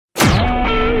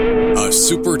A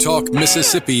Super Talk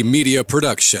Mississippi media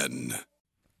production.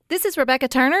 This is Rebecca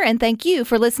Turner, and thank you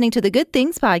for listening to the Good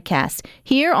Things Podcast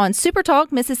here on Super Talk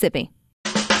Mississippi.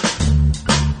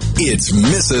 It's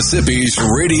Mississippi's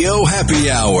Radio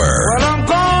Happy Hour. Well, I'm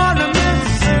going to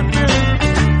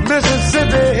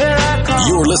Mississippi, here I come.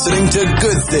 You're listening to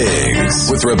Good Things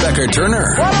with Rebecca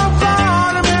Turner. Well, I'm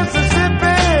going to Mississippi,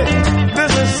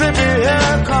 here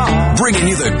I come. Bringing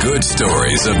you the good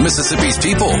stories of Mississippi's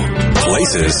people,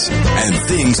 places, and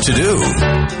things to do.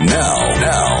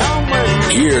 Now,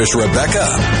 here's Rebecca.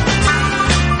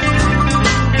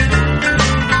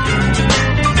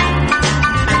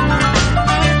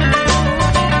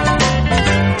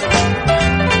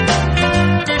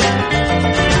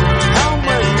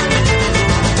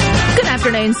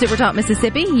 Afternoon, Super Talk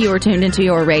Mississippi. You are tuned into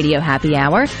your Radio Happy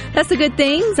Hour. That's the Good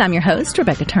Things. I'm your host,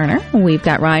 Rebecca Turner. We've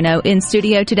got Rhino in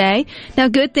studio today. Now,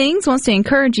 Good Things wants to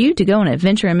encourage you to go on an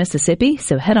adventure in Mississippi,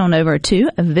 so head on over to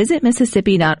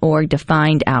visitmississippi.org to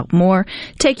find out more.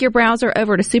 Take your browser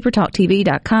over to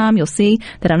supertalktv.com. You'll see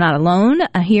that I'm not alone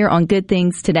here on Good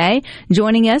Things today.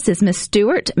 Joining us is Miss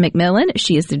Stewart McMillan.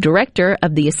 She is the director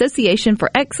of the Association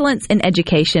for Excellence in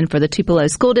Education for the Tupelo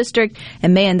School District,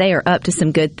 and man, they are up to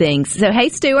some good things. So, hey,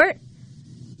 Stewart.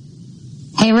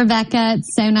 Hey, Rebecca.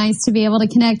 It's so nice to be able to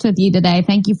connect with you today.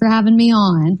 Thank you for having me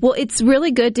on. Well, it's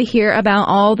really good to hear about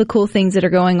all the cool things that are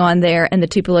going on there in the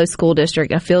Tupelo School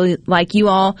District. I feel like you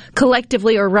all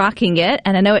collectively are rocking it,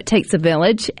 and I know it takes a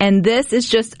village. And this is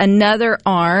just another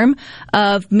arm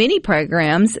of many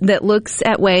programs that looks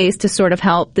at ways to sort of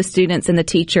help the students and the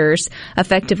teachers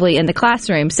effectively in the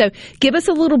classroom. So give us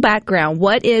a little background.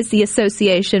 What is the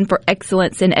Association for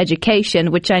Excellence in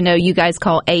Education, which I know you guys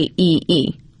call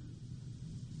AEE?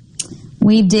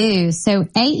 We do. So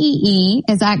AEE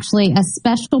is actually a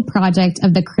special project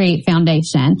of the CREATE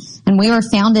Foundation, and we were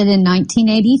founded in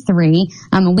 1983.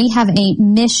 We have a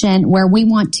mission where we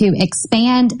want to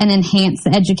expand and enhance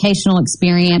the educational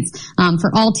experience for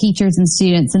all teachers and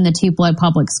students in the Tupelo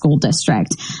Public School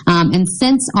District. And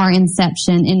since our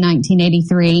inception in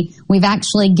 1983, we've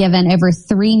actually given over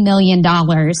 $3 million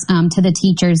to the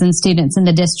teachers and students in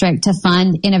the district to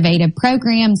fund innovative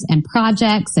programs and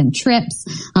projects and trips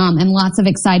and lots of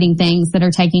exciting things that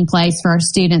are taking place for our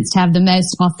students to have the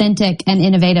most authentic and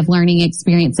innovative learning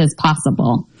experiences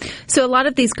possible. So a lot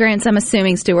of these grants, I'm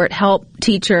assuming, Stewart, help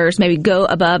teachers maybe go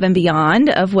above and beyond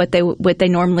of what they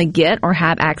normally get or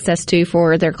have access to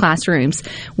for their classrooms,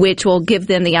 which will give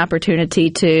them the opportunity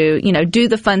to, do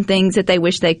the fun things that they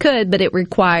wish they could, but it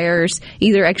requires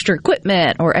either extra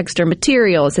equipment or extra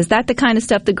materials. Is that the kind of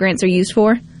stuff the grants are used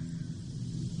for?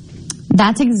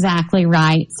 That's exactly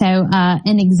right. So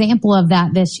an example of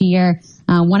that this year,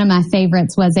 one of my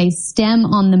favorites was a STEM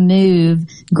on the Move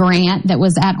grant that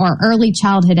was at our Early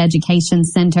Childhood Education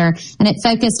Center, and it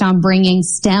focused on bringing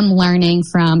STEM learning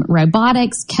from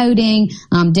robotics, coding,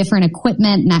 different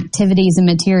equipment and activities and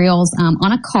materials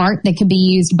on a cart that could be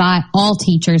used by all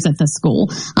teachers at the school.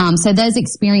 So those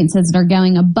experiences that are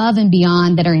going above and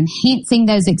beyond, that are enhancing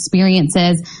those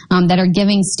experiences, that are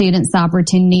giving students the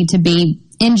opportunity to be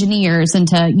engineers and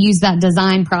to use that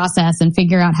design process and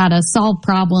figure out how to solve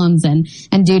problems and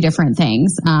do different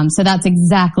things. So that's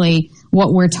exactly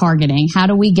what we're targeting. How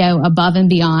do we go above and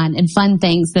beyond and fund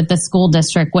things that the school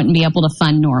district wouldn't be able to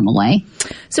fund normally?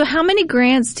 So how many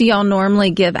grants do y'all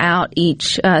normally give out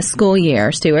each school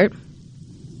year, Stewart?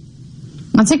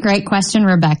 That's a great question,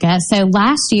 Rebecca. So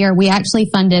last year, we actually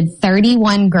funded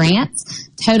 31 grants,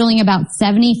 totaling about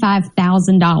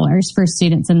 $75,000 for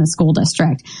students in the school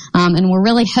district. And we're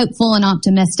really hopeful and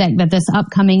optimistic that this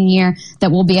upcoming year that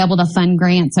we'll be able to fund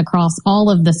grants across all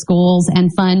of the schools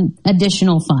and fund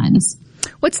additional funds.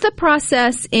 What's the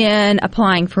process in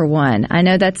applying for one? I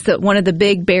know that's one of the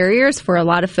big barriers for a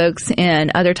lot of folks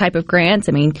in other type of grants.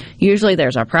 I mean, usually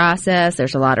there's a process,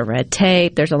 there's a lot of red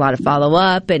tape, there's a lot of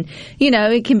follow-up, and,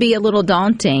 it can be a little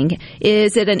daunting.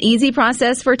 Is it an easy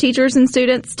process for teachers and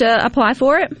students to apply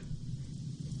for it?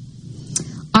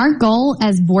 Our goal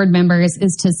as board members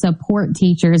is to support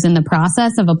teachers in the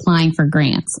process of applying for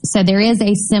grants. So there is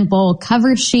a simple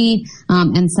cover sheet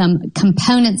and some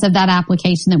components of that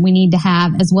application that we need to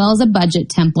have, as well as a budget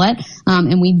template.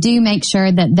 And we do make sure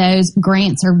that those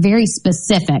grants are very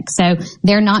specific. So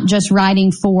they're not just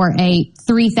writing for a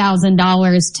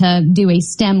 $3,000 to do a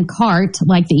STEM cart,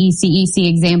 like the ECEC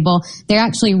example. They're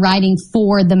actually writing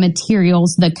for the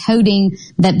materials, the coding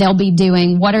that they'll be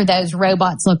doing. What are those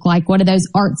robots look like? What are those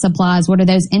art supplies? What are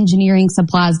those engineering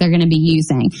supplies they're going to be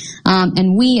using?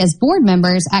 And we as board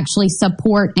members actually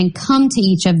support and come to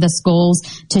each of the schools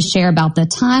to share about the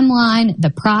timeline, the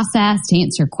process, to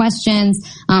answer questions,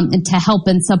 and to help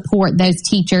and support those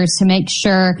teachers to make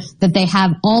sure that they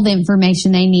have all the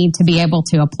information they need to be able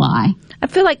to apply. I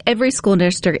feel like every school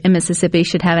district in Mississippi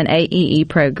should have an AEE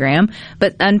program,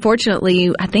 but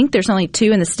unfortunately, I think there's only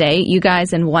 2 in the state, you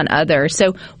guys and one other.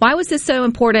 So why was this so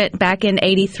important back in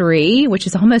 83, which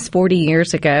is almost 40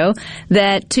 years ago,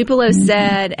 that Tupelo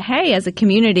said, hey, as a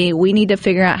community, we need to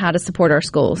figure out how to support our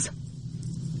schools?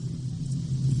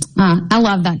 I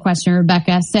love that question,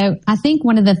 Rebecca. So I think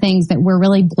one of the things that we're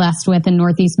really blessed with in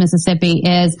Northeast Mississippi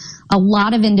is a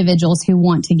lot of individuals who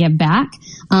want to give back.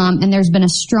 And there's been a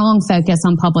strong focus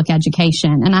on public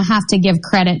education. And I have to give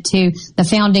credit to the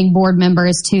founding board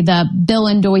members, to the Bill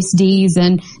and Doyce Dees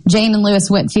and Jane and Lewis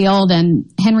Whitfield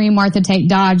and Henry and Martha Tate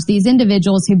Dodge, these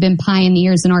individuals who've been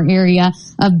pioneers in our area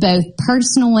of both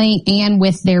personally and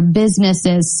with their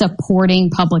businesses supporting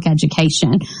public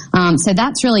education. So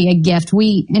that's really a gift.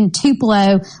 We in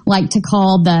Tupelo like to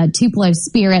call the Tupelo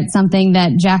spirit something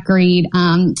that Jack Reed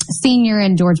Sr.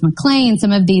 and George McClain,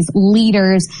 some of these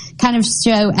leaders, kind of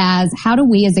show as how do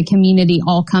we as a community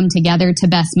all come together to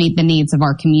best meet the needs of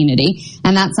our community.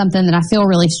 And that's something that I feel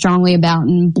really strongly about,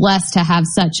 and blessed to have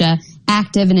such a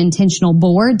active and intentional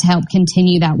board to help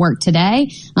continue that work today.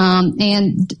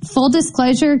 And full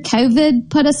disclosure, COVID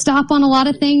put a stop on a lot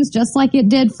of things, just like it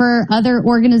did for other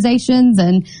organizations.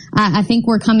 And I think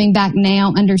we're coming back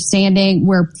now, understanding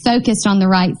we're focused on the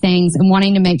right things and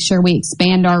wanting to make sure we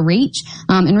expand our reach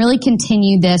and really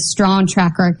continue this strong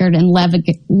track record and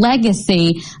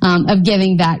legacy of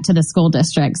giving back to the school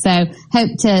district. So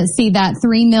hope to see that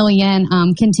 3 million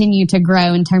continue to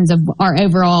grow in terms of our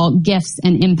overall gifts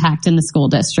and impact in the school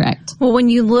district. Well, when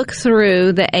you look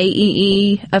through the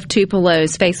AEE of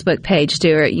Tupelo's Facebook page,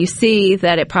 Stuart, you see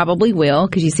that it probably will,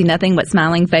 because you see nothing but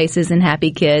smiling faces and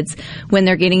happy kids when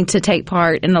they're getting to take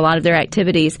part in a lot of their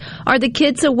activities. Are the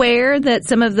kids aware that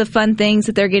some of the fun things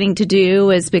that they're getting to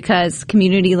do is because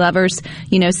community lovers,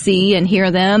 see and hear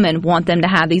them and want them to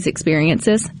have these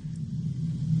experiences?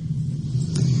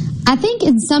 I think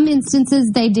in some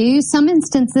instances they do. Some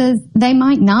instances they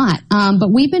might not.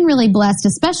 But we've been really blessed,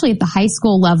 especially at the high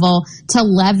school level, to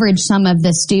leverage some of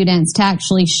the students to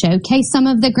actually showcase some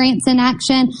of the grants in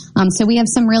action. So we have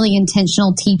some really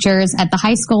intentional teachers at the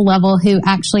high school level who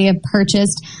actually have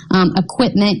purchased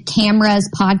equipment, cameras,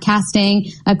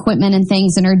 podcasting equipment and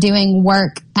things, and are doing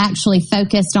work actually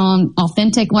focused on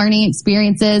authentic learning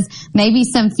experiences, maybe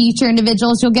some future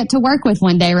individuals you'll get to work with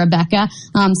one day, Rebecca.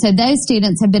 So those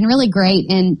students have been really great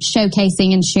in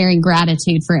showcasing and sharing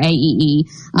gratitude for AEE.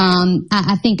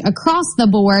 I think across the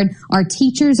board, our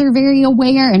teachers are very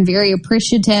aware and very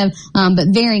appreciative, but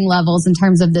varying levels in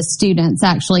terms of the students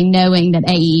actually knowing that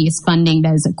AEE is funding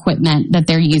those equipment that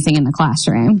they're using in the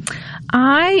classroom.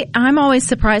 I'm always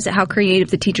surprised at how creative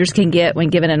the teachers can get when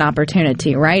given an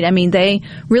opportunity, right? I mean, they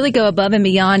really go above and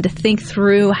beyond to think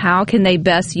through how can they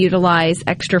best utilize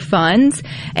extra funds.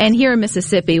 And here in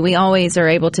Mississippi, we always are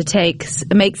able to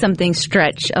make something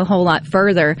stretch a whole lot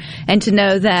further. And to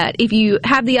know that if you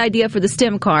have the idea for the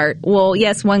STEM cart, well,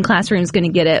 yes, one classroom is going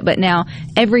to get it, but now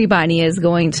everybody is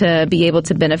going to be able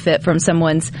to benefit from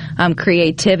someone's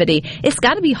creativity. It's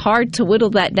got to be hard to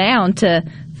whittle that down to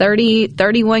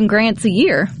 31 grants a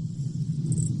year.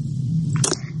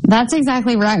 That's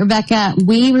exactly right, Rebecca.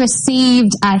 We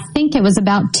received, I think it was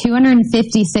about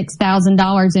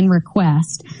 $256,000 in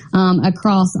requests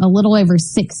across a little over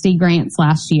 60 grants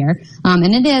last year.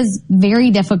 And it is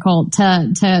very difficult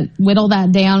to whittle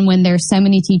that down when there's so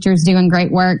many teachers doing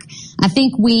great work. I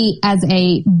think we as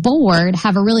a board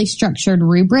have a really structured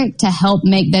rubric to help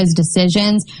make those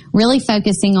decisions, really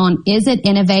focusing on, is it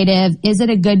innovative? Is it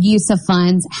a good use of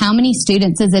funds? How many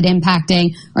students is it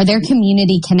impacting? Are there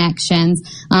community connections?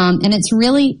 And it's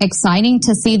really exciting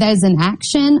to see those in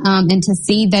action and to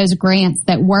see those grants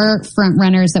that were front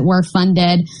runners, that were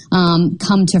funded,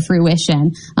 come to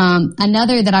fruition.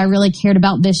 Another that I really cared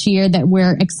about this year that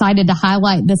we're excited to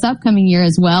highlight this upcoming year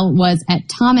as well was at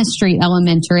Thomas Street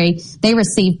Elementary. They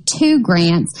received 2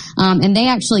 grants, and they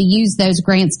actually used those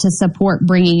grants to support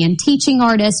bringing in teaching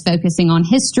artists, focusing on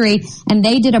history, and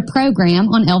they did a program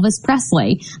on Elvis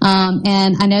Presley.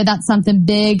 And I know that's something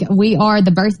big. We are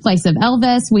the birthplace of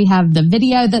Elvis. We have the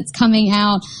video that's coming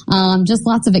out. Just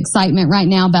lots of excitement right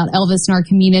now about Elvis in our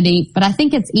community. But I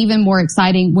think it's even more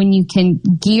exciting when you can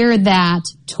gear that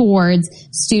towards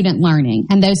student learning.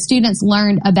 And those students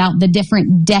learned about the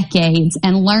different decades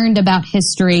and learned about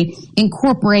history,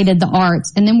 incorporated the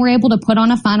arts, and then were able to put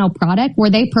on a final product where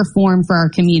they perform for our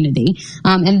community.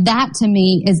 And that to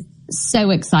me is so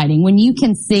exciting when you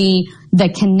can see the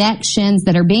connections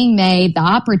that are being made, the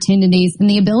opportunities, and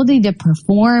the ability to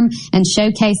perform and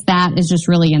showcase that is just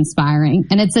really inspiring.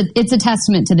 And it's a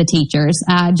testament to the teachers.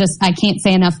 I can't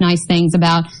say enough nice things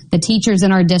about the teachers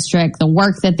in our district, the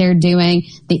work that they're doing,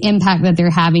 the impact that they're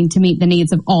having to meet the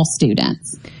needs of all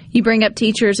students. You bring up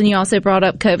teachers, and you also brought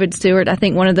up COVID, Stuart. I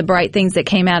think one of the bright things that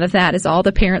came out of that is all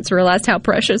the parents realized how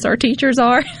precious our teachers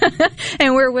are,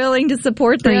 and we're willing to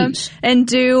support them and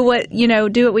do what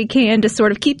we can to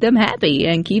sort of keep them happy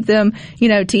and keep them,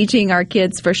 teaching our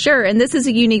kids for sure. And this is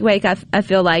a unique way, I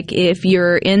feel like, if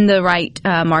you're in the right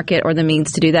market or the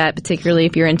means to do that, particularly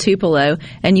if you're in Tupelo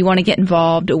and you want to get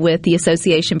involved with the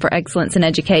Association for Excellence in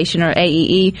Education, or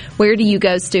AEE. Where do you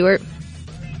go, Stuart?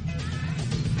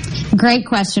 Great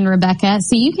question, Rebecca.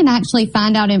 So you can actually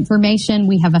find out information.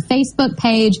 We have a Facebook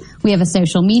page. We have a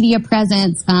social media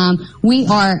presence. We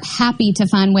are happy to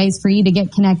find ways for you to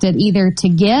get connected, either to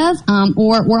give,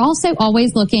 or we're also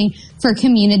always looking for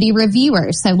community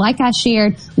reviewers. So like I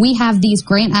shared, we have these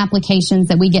grant applications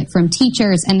that we get from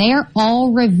teachers, and they are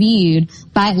all reviewed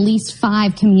by at least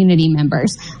 5 community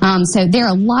members. So there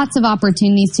are lots of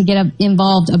opportunities to get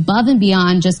involved above and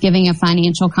beyond just giving a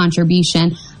financial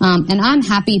contribution. And I'm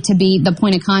happy to be the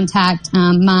point of contact.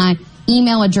 My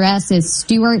email address is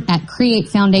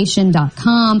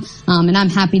stewart@createfoundation.com, and I'm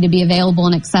happy to be available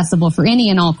and accessible for any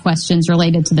and all questions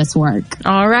related to this work.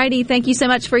 All righty. Thank you so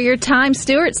much for your time,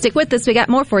 Stuart. Stick with us. We got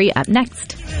more for you up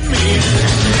next.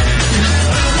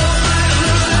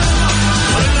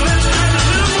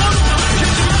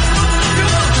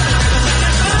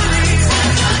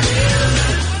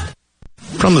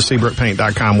 From the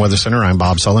SeabrookPaint.com Weather Center, I'm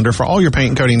Bob Sullender. For all your paint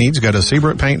and coating needs, go to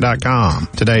SeabrookPaint.com.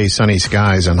 Today, sunny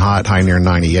skies and hot, high near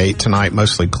 98. Tonight,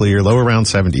 mostly clear, low around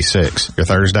 76. Your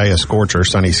Thursday, a scorcher,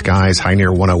 sunny skies, high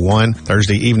near 101.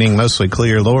 Thursday evening, mostly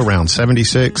clear, low around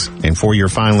 76. And for your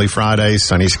finally Friday,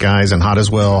 sunny skies and hot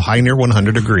as well, high near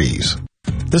 100 degrees.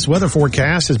 This weather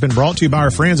forecast has been brought to you by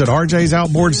our friends at RJ's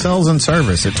Outboard Sales and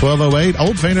Service at 1208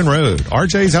 Old Fannin Road.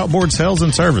 RJ's Outboard Sales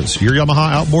and Service, your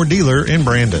Yamaha outboard dealer in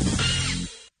Brandon.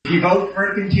 You vote for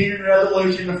a continuing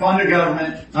resolution to fund the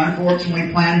government.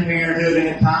 Unfortunately, Planned Parenthood and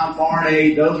at times foreign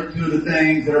aid, those are two of the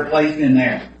things that are placed in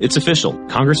there. It's official.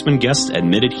 Congressman Guest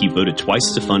admitted he voted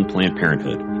twice to fund Planned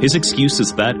Parenthood. His excuse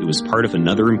is that it was part of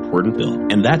another important bill.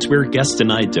 And that's where Guest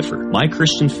and I differ. My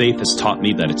Christian faith has taught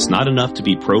me that it's not enough to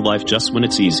be pro-life just when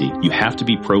it's easy. You have to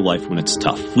be pro-life when it's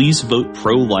tough. Please vote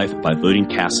pro-life by voting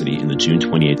Cassidy in the June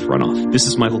 28th runoff. This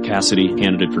is Michael Cassidy,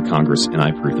 candidate for Congress, and I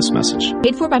approve this message.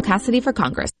 Paid for by Cassidy for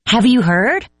Congress. Have you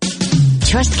heard?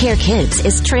 Trust Care Kids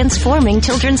is transforming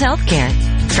children's health care.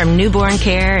 From newborn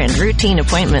care and routine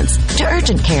appointments to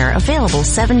urgent care available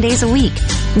 7 days a week,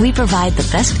 we provide the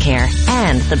best care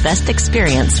and the best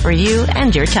experience for you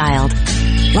and your child.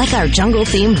 Like our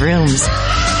jungle-themed rooms,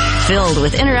 filled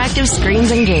with interactive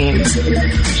screens and games.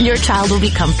 Your child will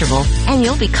be comfortable and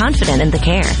you'll be confident in the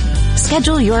care.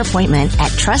 Schedule your appointment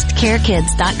at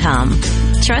TrustCareKids.com.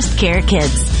 Trust Care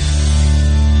Kids.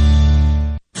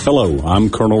 Hello,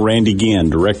 I'm Colonel Randy Ginn,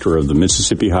 Director of the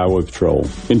Mississippi Highway Patrol.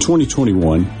 In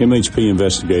 2021, MHP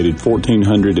investigated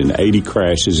 1,480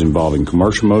 crashes involving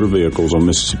commercial motor vehicles on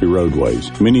Mississippi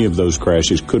roadways. Many of those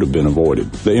crashes could have been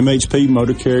avoided. The MHP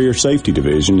Motor Carrier Safety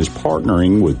Division is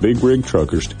partnering with Big Rig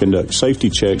Truckers to conduct safety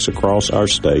checks across our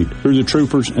state through the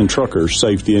Troopers and Truckers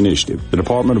Safety Initiative. The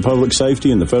Department of Public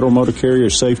Safety and the Federal Motor Carrier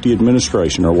Safety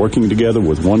Administration are working together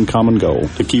with one common goal: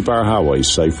 to keep our highways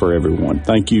safe for everyone.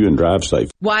 Thank you and drive safe.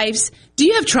 Wives, do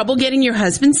you have trouble getting your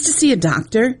husbands to see a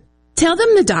doctor? Tell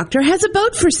them the doctor has a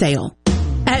boat for sale.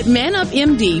 At Man Up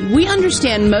MD, we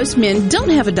understand most men don't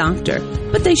have a doctor,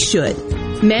 but they should.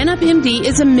 Man Up MD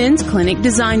is a men's clinic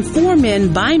designed for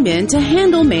men by men to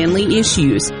handle manly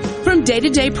issues. From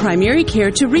day-to-day primary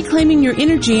care to reclaiming your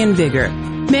energy and vigor,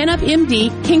 Man Up MD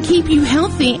can keep you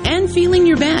healthy and feeling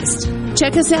your best.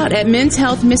 Check us out at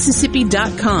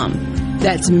menshealthmississippi.com.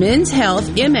 That's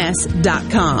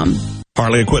menshealthms.com.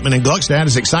 Harley Equipment in Gluckstadt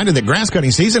is excited that grass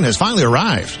cutting season has finally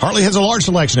arrived. Harley has a large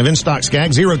selection of in-stock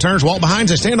Skag zero turns, wall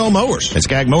behinds, and stand-on mowers. And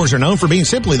Skag mowers are known for being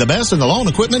simply the best in the lawn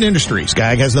equipment industry.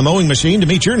 Skag has the mowing machine to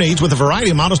meet your needs with a variety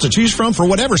of models to choose from for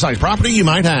whatever size property you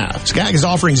might have. Skag is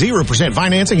offering 0%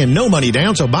 financing and no money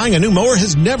down, so buying a new mower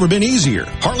has never been easier.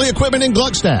 Harley Equipment in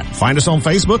Gluckstadt. Find us on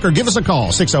Facebook or give us a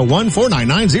call,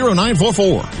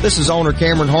 601-499-0944. This is owner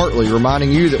Cameron Hartley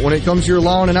reminding you that when it comes to your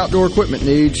lawn and outdoor equipment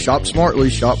needs, shop smartly,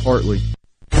 shop Hartley.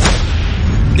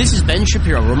 This is Ben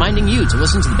Shapiro reminding you to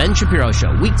listen to The Ben Shapiro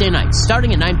Show weekday nights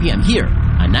starting at 9 p.m. here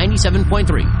on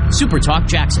 97.3 Super Talk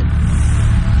Jackson.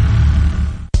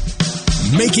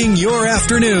 Making your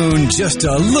afternoon just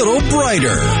a little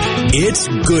brighter. It's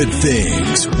Good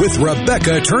Things with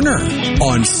Rebecca Turner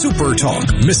on Super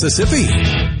Talk, Mississippi.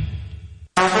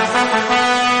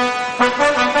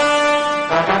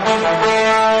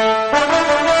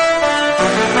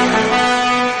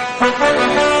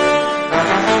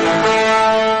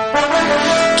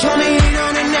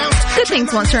 Good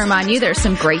Things wants to remind you there's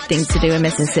some great things to do in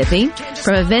Mississippi,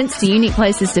 from events to unique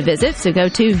places to visit. So go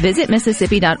to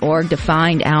visitmississippi.org to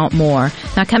find out more.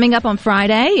 Now, coming up on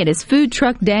Friday, it is Food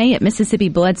Truck Day at Mississippi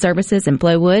Blood Services in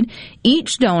Flowood.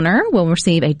 Each donor will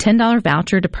receive a $10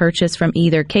 voucher to purchase from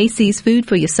either KC's Food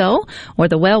for Your Soul or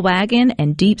the Well Wagon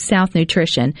and Deep South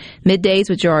Nutrition. Middays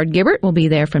with Gerard Gibbert will be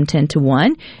there from 10 to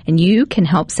 1, and you can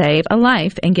help save a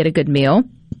life and get a good meal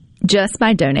just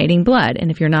by donating blood.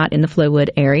 And if you're not in the Flowood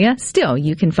area, still,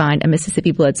 you can find a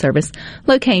Mississippi Blood Service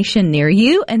location near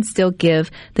you and still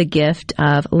give the gift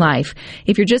of life.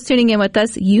 If you're just tuning in with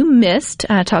us, you missed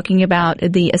talking about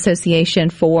the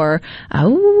Association for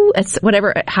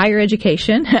Higher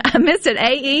Education. I missed it,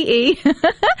 AEE.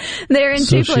 They're in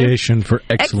Association for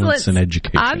Excellence in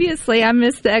Education. Obviously, I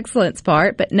missed the excellence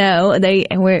part, but no,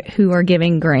 who are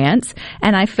giving grants.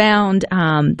 And I found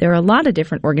there are a lot of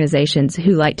different organizations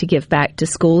who like to give back to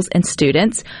schools and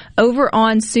students. Over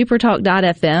on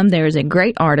supertalk.fm, there's a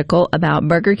great article about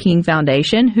Burger King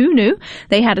Foundation. Who knew?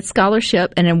 They had a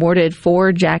scholarship and awarded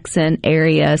 4 Jackson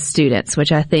area students,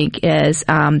 which I think is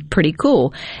pretty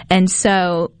cool. And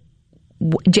so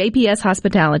JPS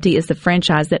Hospitality is the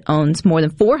franchise that owns more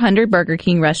than 400 Burger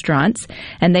King restaurants,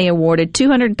 and they awarded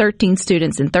 213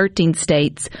 students in 13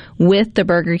 states with the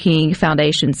Burger King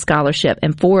Foundation Scholarship,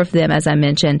 and 4 of them, as I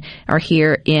mentioned, are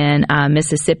here in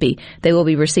Mississippi. They will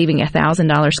be receiving a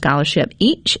 $1,000 scholarship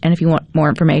each, and if you want more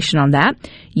information on that,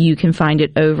 you can find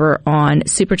it over on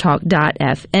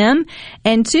supertalk.fm.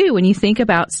 And 2, when you think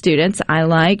about students, I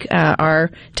like our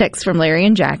text from Larry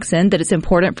and Jackson that it's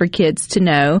important for kids to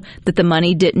know that the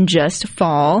money didn't just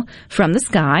fall from the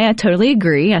sky. I totally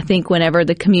agree. I think whenever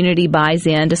the community buys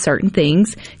into certain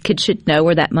things, kids should know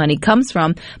where that money comes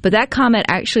from. But that comment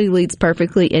actually leads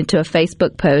perfectly into a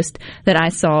Facebook post that I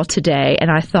saw today,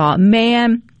 and I thought,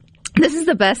 man, this is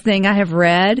the best thing I have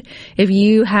read. If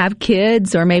you have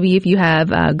kids, or maybe if you have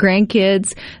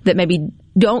grandkids that maybe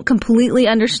don't completely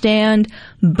understand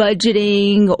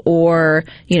budgeting or,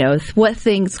 what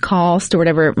things cost or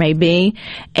whatever it may be.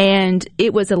 And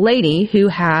it was a lady who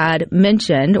had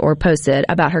mentioned or posted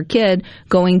about her kid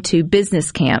going to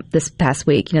business camp this past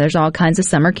week. There's all kinds of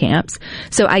summer camps.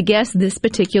 So I guess this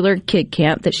particular kid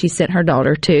camp that she sent her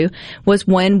daughter to was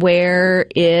one where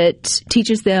it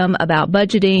teaches them about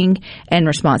budgeting and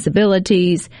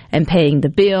responsibilities and paying the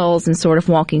bills and sort of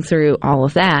walking through all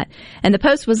of that. And the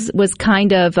post was kind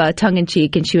of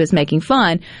tongue-in-cheek, and she was making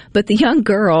fun. But the young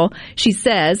girl, she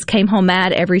says, came home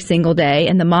mad every single day,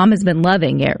 and the mom has been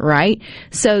loving it, right?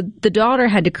 So the daughter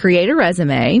had to create a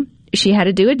resume. She had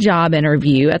to do a job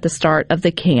interview at the start of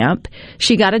the camp.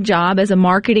 She got a job as a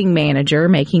marketing manager,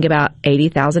 making about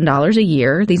 $80,000 a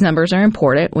year. These numbers are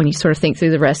important when you sort of think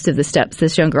through the rest of the steps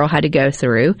this young girl had to go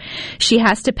through. She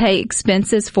has to pay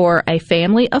expenses for a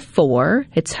family of 4.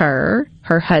 It's her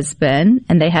husband,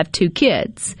 and they have 2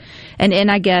 kids. And in,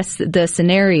 I guess, the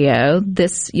scenario,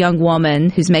 this young woman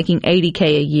who's making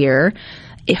 $80K a year,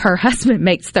 her husband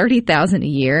makes $30,000 a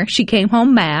year. She came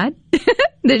home mad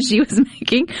that she was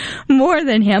making more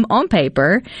than him on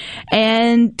paper.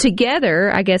 And together,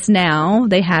 I guess now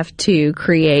they have to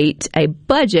create a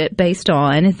budget based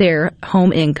on their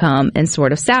home income and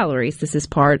sort of salaries. This is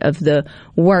part of the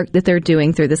work that they're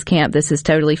doing through this camp. This is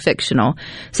totally fictional.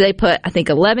 So they put, I think,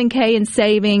 $11K in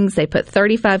savings. They put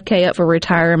 $35K up for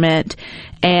retirement.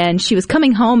 And she was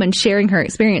coming home and sharing her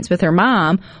experience with her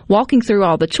mom, walking through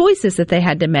all the choices that they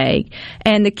had to make.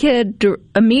 And the kid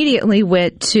immediately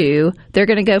went to, they're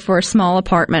going to go for a small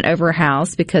apartment over a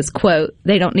house because, quote,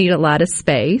 they don't need a lot of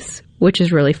space, which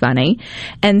is really funny.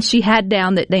 And she had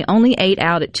down that they only ate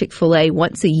out at Chick-fil-A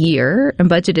once a year and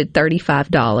budgeted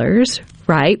 $35.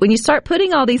 Right? When you start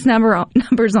putting all these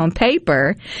numbers on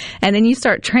paper and then you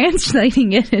start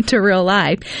translating it into real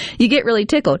life, you get really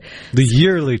tickled. The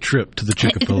yearly trip to the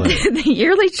Chick-fil-A. The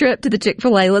yearly trip to the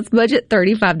Chick-fil-A. Let's budget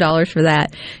 $35 for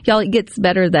that. Y'all, it gets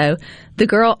better, though. The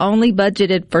girl only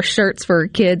budgeted for shirts for her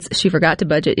kids. She forgot to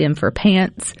budget in for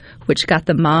pants, which got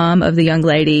the mom of the young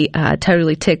lady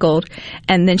totally tickled.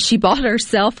 And then she bought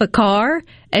herself a car,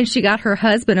 and she got her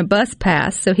husband a bus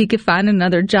pass so he could find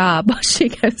another job while she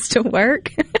goes to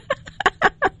work.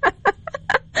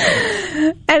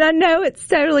 I know it's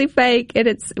totally fake and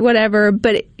it's whatever,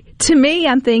 but to me,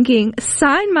 I'm thinking,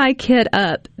 sign my kid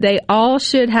up. They all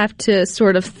should have to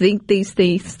sort of think these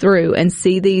things through and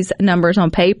see these numbers on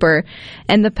paper.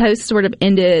 And the post sort of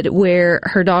ended where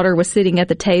her daughter was sitting at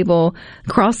the table,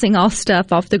 crossing off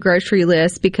stuff off the grocery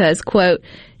list because, quote,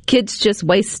 kids just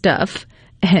waste stuff,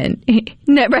 and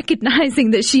not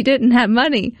recognizing that she didn't have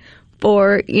money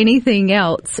for anything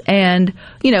else. And,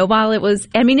 while it was,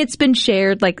 it's been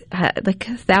shared like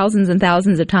thousands and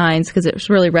thousands of times because it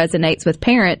really resonates with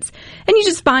parents. And you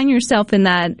just find yourself in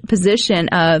that position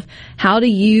of how do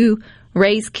you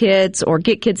raise kids or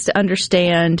get kids to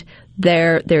understand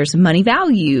there's money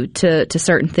value to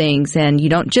certain things. And you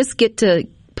don't just get to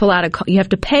pull out you have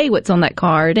to pay what's on that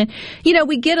card. And,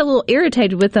 we get a little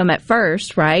irritated with them at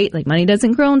first, right? Like money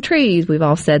doesn't grow on trees. We've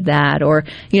all said that. Or,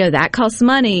 that costs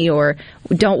money, or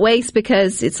don't waste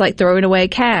because it's like throwing away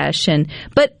cash.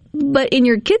 But in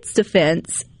your kid's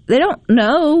defense, they don't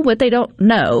know what they don't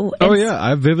know. Oh, yeah.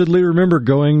 I vividly remember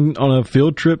going on a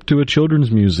field trip to a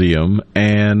children's museum,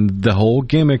 and the whole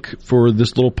gimmick for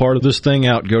this little part of this thing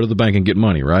out, go to the bank and get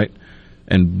money, right?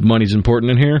 And money's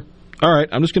important in here. All right,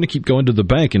 I'm just going to keep going to the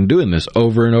bank and doing this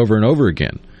over and over and over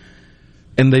again.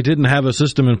 And they didn't have a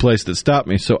system in place that stopped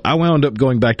me, so I wound up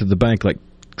going back to the bank like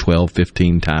 12,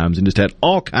 15 times and just had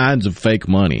all kinds of fake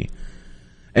money,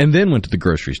 and then went to the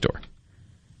grocery store.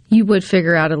 You would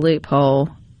figure out a loophole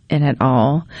in it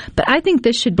all. But I think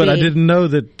this should be... But I didn't know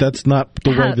that that's not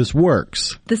the way this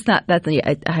works.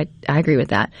 I agree with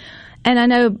that. And I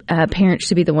know parents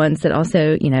should be the ones that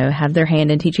also, have their hand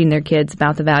in teaching their kids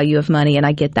about the value of money, and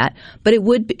I get that. But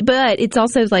it's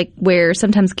also like where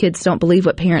sometimes kids don't believe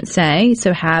what parents say.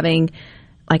 So having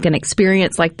like an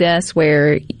experience like this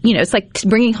where, it's like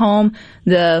bringing home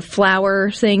the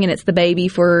flower thing and it's the baby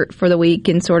for the week,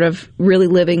 and sort of really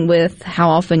living with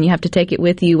how often you have to take it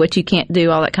with you, what you can't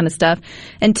do, all that kind of stuff,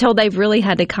 until they've really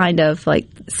had to kind of like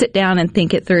sit down and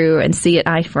think it through and see it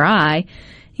eye for eye.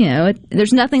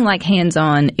 There's nothing like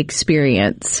hands-on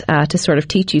experience to sort of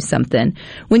teach you something.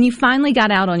 When you finally got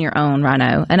out on your own,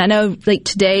 Rhino, and I know like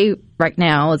today, right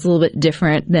now, it's a little bit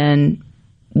different than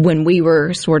when we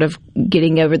were sort of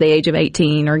getting over the age of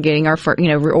 18 or getting our first,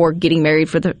 or getting married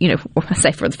for the, I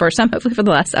say for the first time, hopefully for the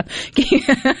last time.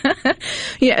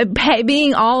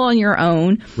 Being all on your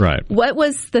own. Right. What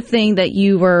was the thing that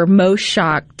you were most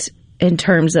shocked in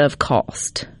terms of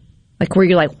cost? Like where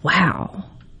you're like, wow.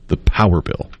 The power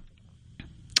bill.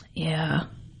 Yeah.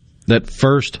 That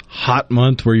first hot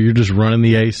month where you're just running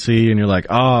the AC and you're like,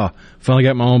 finally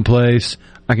got my own place.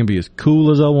 I can be as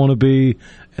cool as I want to be.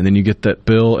 And then you get that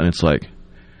bill and it's like,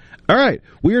 all right,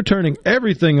 we are turning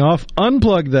everything off.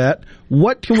 Unplug that.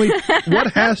 What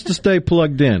has to stay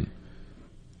plugged in?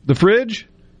 The fridge?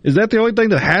 Is that the only thing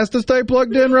that has to stay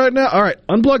plugged in right now? All right,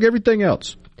 unplug everything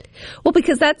else. Well,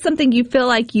 because that's something you feel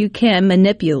like you can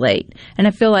manipulate. And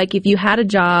I feel like if you had a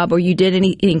job or you did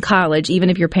any in college, even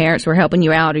if your parents were helping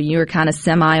you out or you were kind of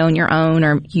semi on your own,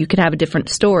 or you could have a different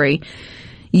story,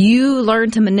 you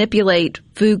learned to manipulate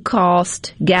food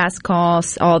cost, gas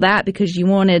costs, all that, because you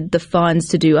wanted the funds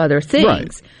to do other things.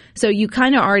 Right. So you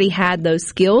kind of already had those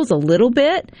skills a little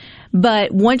bit.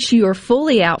 But once you are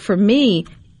fully out, for me,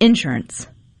 insurance.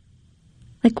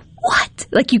 Like, what?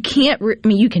 Like, you can't,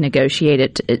 you can negotiate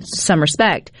it to some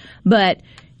respect, but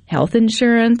health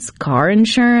insurance, car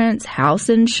insurance, house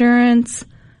insurance,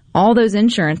 all those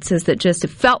insurances that just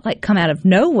felt like come out of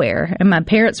nowhere. And my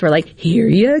parents were like, here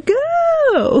you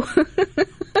go.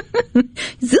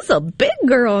 Is this a big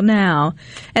girl now?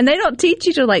 And they don't teach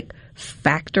you to, like,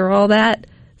 factor all that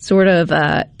sort of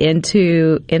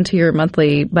into your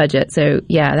monthly budget. So,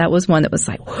 yeah, that was one that was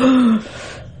like,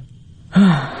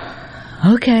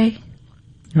 Okay.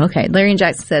 Larry and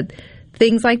Jackson said,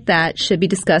 things like that should be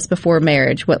discussed before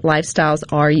marriage. What lifestyles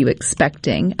are you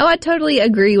expecting? Oh, I totally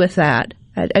agree with that.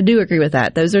 I do agree with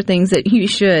that. Those are things that you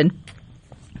should.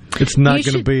 It's not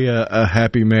going to be a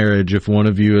happy marriage if one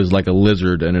of you is like a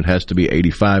lizard and it has to be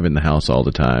 85 in the house all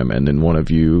the time, and then one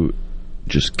of you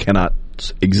just cannot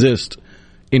exist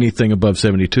anything above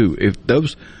 72. If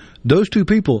those two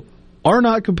people are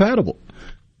not compatible,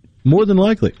 more than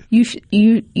likely. You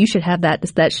should have that.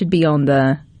 That should be on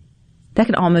the. That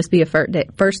could almost be a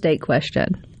first date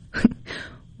question.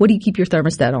 What do you keep your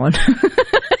thermostat on?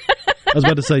 I was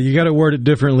about to say, you got to word it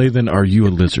differently than, are you a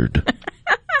lizard?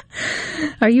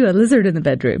 Are you a lizard in the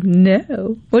bedroom?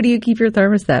 No. What do you keep your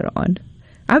thermostat on?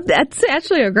 That's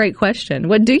actually a great question.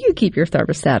 What do you keep your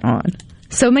thermostat on?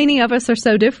 So many of us are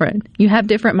so different. You have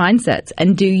different mindsets.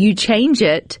 And do you change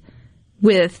it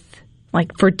with,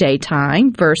 like, for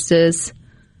daytime versus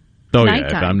nighttime?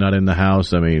 Yeah, if I'm not in the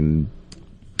house, I mean,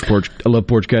 I love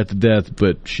Porch Cat to death,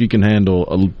 but she can handle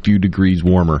a few degrees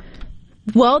warmer.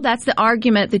 Well, that's the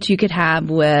argument that you could have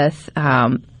with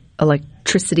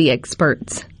electricity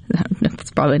experts.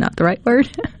 That's probably not the right word.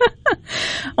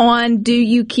 On do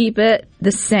you keep it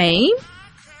the same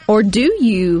or do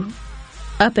you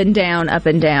up and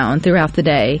down throughout the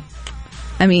day?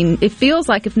 I mean, it feels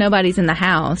like if nobody's in the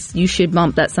house, you should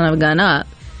bump that son of a gun up,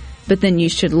 but then you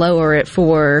should lower it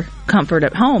for comfort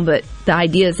at home. But the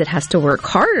idea is it has to work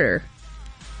harder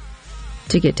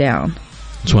to get down.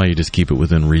 That's why you just keep it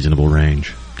within reasonable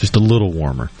range. Just a little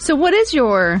warmer. So what is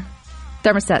your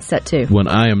thermostat set to? When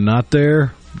I am not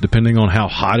there, depending on how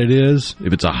hot it is,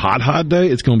 if it's a hot day,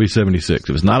 it's going to be 76.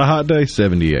 If it's not a hot day,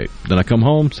 78. Then I come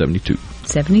home, 72.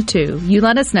 72. You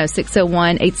let us know,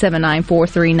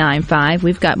 601-879-4395.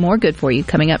 We've got more good for you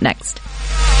coming up next.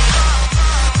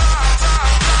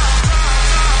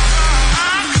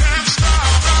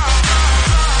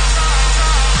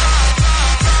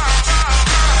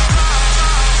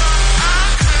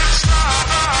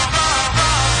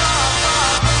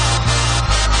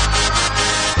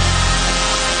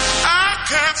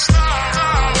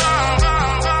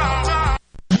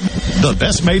 The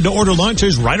best made-to-order lunch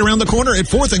is right around the corner at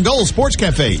 4th and Gold Sports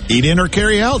Cafe. Eat in or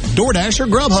carry out, DoorDash or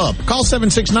Grubhub. Call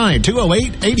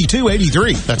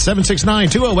 769-208-8283. That's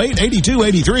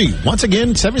 769-208-8283. Once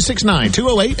again,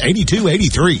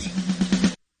 769-208-8283.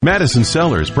 Madison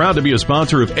Cellars, proud to be a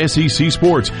sponsor of SEC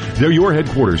Sports. They're your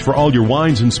headquarters for all your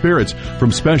wines and spirits.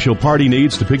 From special party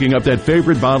needs to picking up that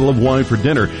favorite bottle of wine for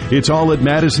dinner, it's all at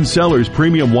Madison Cellars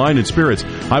Premium Wine and Spirits,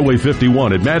 Highway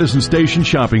 51 at Madison Station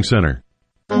Shopping Center.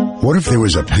 What if there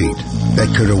was a paint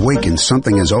that could awaken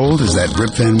something as old as that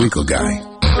Rip Van Winkle guy?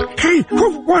 Hey,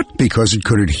 what? Because it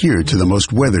could adhere to the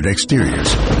most weathered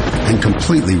exteriors and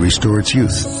completely restore its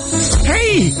youth.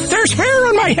 Hey, there's hair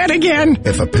on my head again!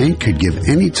 If a paint could give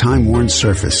any time-worn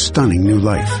surface stunning new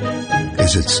life,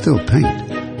 is it still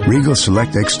paint? Regal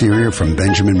Select Exterior from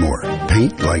Benjamin Moore.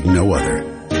 Paint like no other.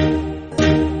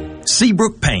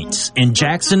 Seabrook Paints in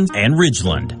Jackson and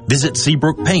Ridgeland. Visit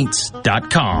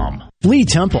SeabrookPaints.com. Lee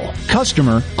Temple,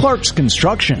 customer, Clark's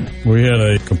Construction. We had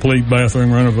a complete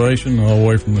bathroom renovation all the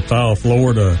way from the tile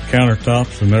floor to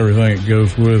countertops and everything that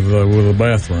goes with a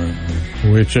bathroom.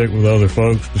 We checked with other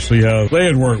folks to see how they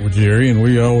had worked with Jerry, and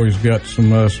we always got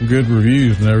some good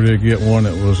reviews. Never did get one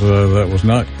that was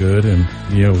not good. And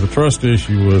the trust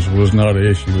issue was not an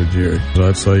issue with Jerry. So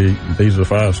I'd say he's a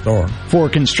 5-star. For a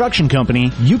construction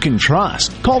company you can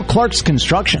trust, call Clark's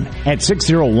Construction at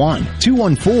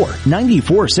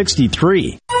 601-214-9463.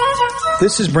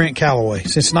 This is Brent Calloway.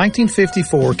 Since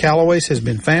 1954, Calloway's has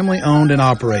been family-owned and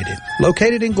operated.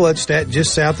 Located in Gluckstadt,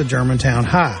 just south of Germantown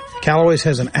High, Calloway's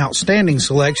has an outstanding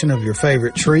selection of your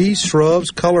favorite trees,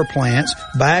 shrubs, color plants,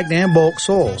 bagged and bulk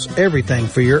soils, everything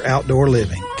for your outdoor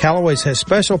living. Calloway's has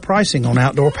special pricing on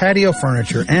outdoor patio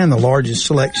furniture and the largest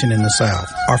selection in the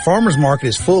South. Our farmers market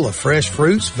is full of fresh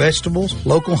fruits, vegetables,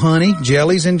 local honey,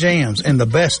 jellies, and jams, and the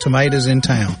best tomatoes in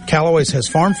town. Calloway's has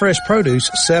farm fresh produce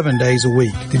 7 days a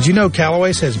week. Did you know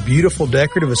Calloway's has beautiful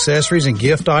decorative accessories and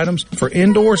gift items for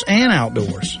indoors and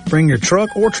outdoors? Bring your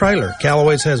truck or trailer.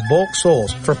 Calloway's has bulk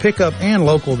soils for pickup and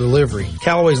local delivery.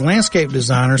 Calloway's landscape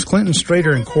designers, Clinton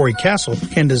Strader and Corey Castle,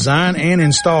 can design and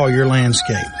install your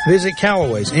landscape. Visit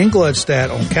Calloway's in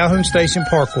Gluckstadt on Calhoun Station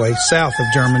Parkway, south of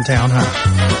Germantown High.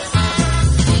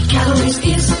 Calloway's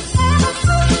is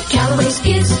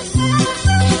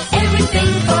everything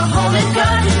for home and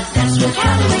garden. That's what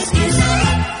Calloway's is.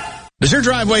 Does your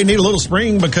driveway need a little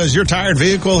spring because your tired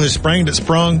vehicle has sprained its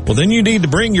sprung? Well, then you need to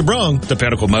bring your brung to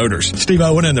Pinnacle Motors. Steve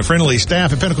Owen and the friendly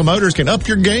staff at Pinnacle Motors can up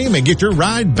your game and get your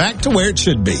ride back to where it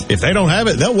should be. If they don't have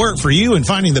it, they'll work for you in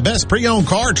finding the best pre-owned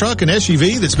car, truck, and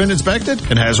SUV that's been inspected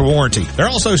and has a warranty. They're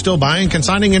also still buying,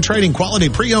 consigning, and trading quality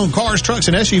pre-owned cars, trucks,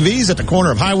 and SUVs at the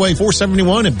corner of Highway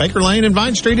 471 and Baker Lane and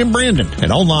Vine Street in Brandon.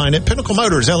 And online at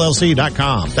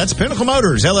PinnacleMotorsLLC.com. That's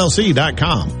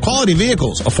PinnacleMotorsLLC.com. Quality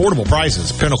vehicles, affordable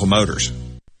prices, Pinnacle Motors.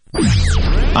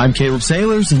 I'm Caleb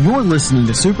Sailors, and you're listening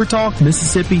to Super Talk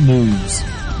Mississippi News.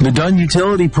 The Dunn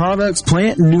Utility Products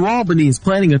plant in New Albany is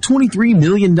planning a $23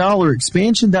 million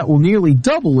expansion that will nearly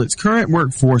double its current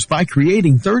workforce by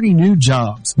creating 30 new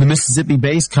jobs. The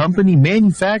Mississippi-based company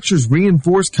manufactures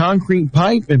reinforced concrete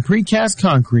pipe and precast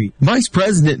concrete. Vice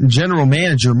President and General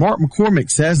Manager Mark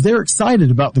McCormick says they're excited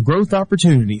about the growth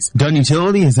opportunities. Dunn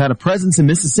Utility has had a presence in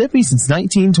Mississippi since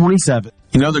 1927.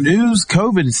 In other news,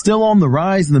 COVID is still on the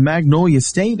rise in the Magnolia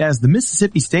State as the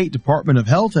Mississippi State Department of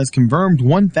Health has confirmed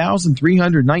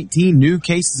 1,390 19 new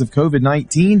cases of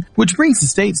COVID-19, which brings the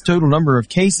state's total number of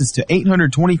cases to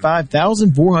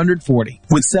 825,440.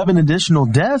 With 7 additional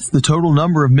deaths, the total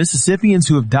number of Mississippians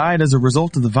who have died as a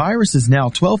result of the virus is now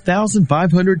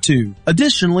 12,502.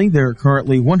 Additionally, there are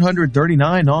currently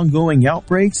 139 ongoing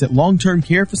outbreaks at long-term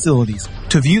care facilities.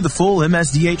 To view the full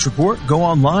MSDH report, go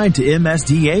online to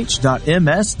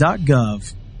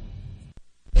msdh.ms.gov.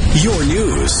 Your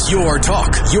news, your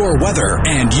talk, your weather,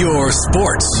 and your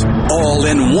sports. All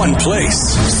in one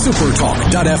place.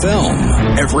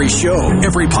 Supertalk.fm. Every show,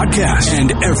 every podcast,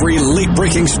 and every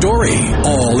late-breaking story.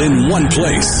 All in one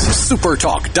place.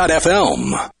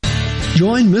 Supertalk.fm.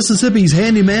 Join Mississippi's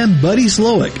handyman Buddy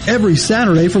Slowick every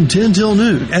Saturday from 10 till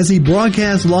noon as he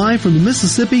broadcasts live from the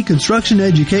Mississippi Construction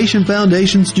Education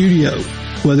Foundation studio.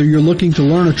 Whether you're looking to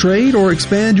learn a trade or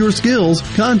expand your skills,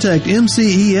 contact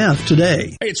MCEF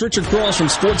today. Hey, it's Richard Cross from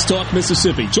Sports Talk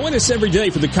Mississippi. Join us every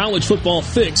day for the College Football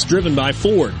Fix driven by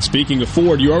Ford. Speaking of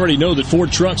Ford, you already know that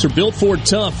Ford trucks are built Ford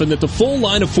tough and that the full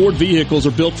line of Ford vehicles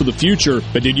are built for the future.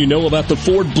 But did you know about the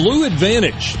Ford Blue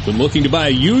Advantage? When looking to buy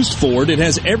a used Ford, it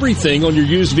has everything on your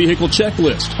used vehicle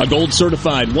checklist. A gold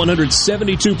certified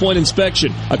 172-point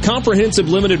inspection, a comprehensive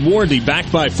limited warranty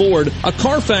backed by Ford, a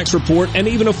Carfax report, and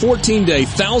even a 14-day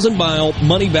 1,000-mile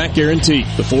money-back guarantee.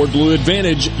 The Ford Blue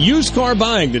Advantage, used car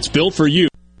buying that's built for you.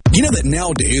 You know that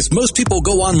nowadays, most people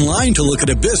go online to look at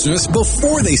a business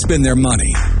before they spend their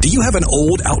money. Do you have an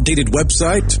old, outdated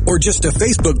website or just a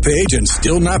Facebook page and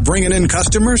still not bringing in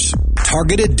customers?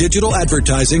 Targeted digital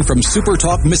advertising from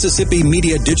SuperTalk Mississippi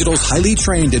Media Digital's highly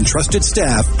trained and trusted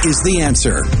staff is the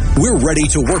answer. We're ready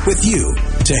to work with you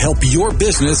to help your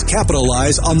business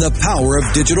capitalize on the power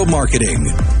of digital marketing.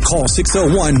 Call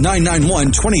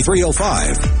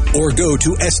 601-991-2305 or go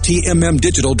to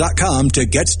stmmdigital.com to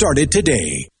get started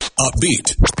today.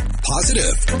 Upbeat,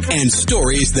 positive, and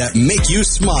stories that make you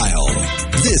smile.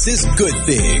 This is Good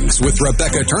Things with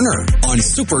Rebecca Turner on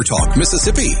SuperTalk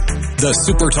Mississippi, the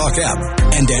SuperTalk app,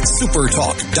 and at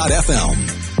supertalk.fm.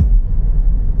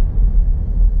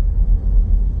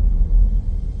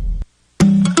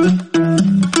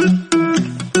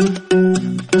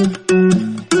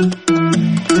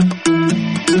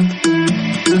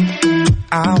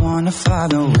 I wanna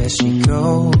follow where she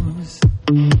goes.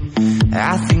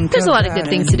 There's a lot of good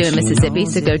things to do in Mississippi,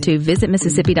 so go to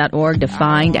visitmississippi.org to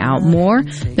find out more.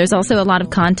 There's also a lot of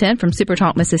content from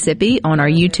SuperTalk Mississippi on our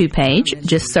YouTube page.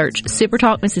 Just search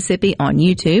SuperTalk Mississippi on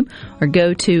YouTube or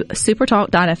go to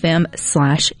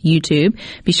supertalk.fm/YouTube.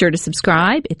 Be sure to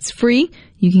subscribe. It's free.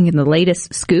 You can get the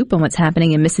latest scoop on what's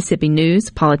happening in Mississippi news,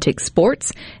 politics,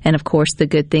 sports, and, of course, the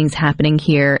good things happening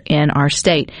here in our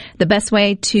state. The best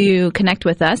way to connect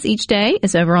with us each day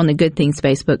is over on the Good Things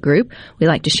Facebook group. We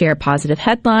like to share positive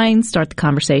headlines, start the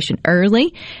conversation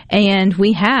early, and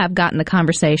we have gotten the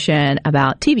conversation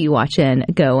about TV watching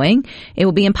going. It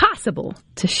will be impossible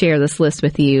to share this list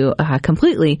with you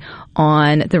completely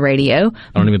on the radio.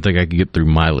 I don't even think I could get through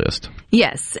my list.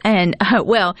 Yes, and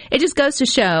well, it just goes to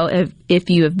show if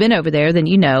you have been over there, then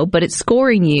you know, but it's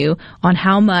scoring you on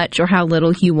how much or how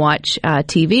little you watch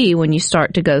TV when you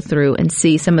start to go through and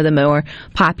see some of the more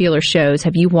popular shows.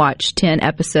 Have you watched 10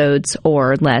 episodes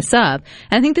or less of?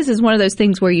 And I think this is one of those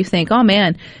things where you think, oh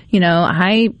man, you know,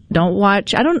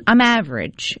 I'm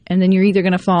average. And then you're either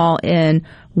going to fall in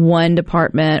one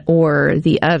department or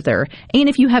the other. And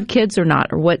if you have kids or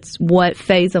not, or what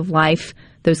phase of life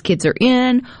those kids are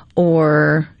in,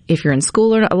 or if you're in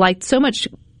school or not, like so much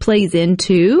plays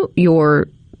into your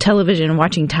television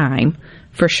watching time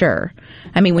for sure.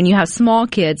 I mean, when you have small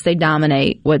kids, they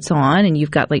dominate what's on and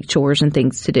you've got like chores and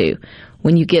things to do.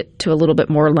 When you get to a little bit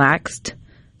more relaxed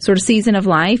sort of season of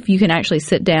life, you can actually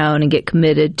sit down and get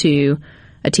committed to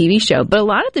a TV show. But a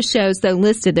lot of the shows, though,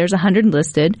 listed, there's 100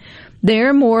 listed,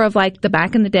 they're more of like the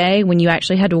back in the day when you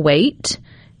actually had to wait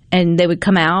and they would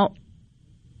come out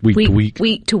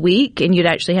week to week, and you'd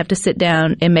actually have to sit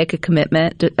down and make a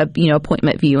commitment to,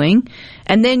 appointment viewing.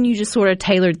 And then you just sort of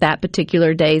tailored that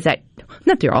particular day's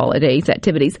not they're all days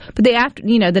activities, but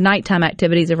the nighttime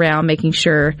activities around making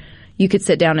sure you could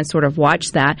sit down and sort of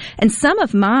watch that. And some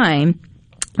of mine,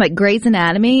 like Grey's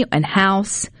Anatomy and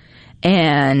House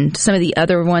and some of the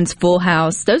other ones, Full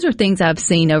House, those are things I've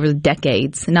seen over the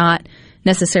decades, not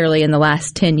necessarily in the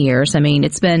last 10 years. I mean,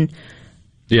 it's been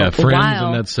Friends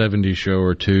and that 70s show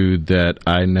or two that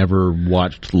I never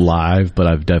watched live, but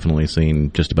I've definitely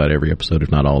seen just about every episode,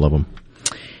 if not all of them.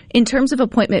 In terms of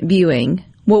appointment viewing,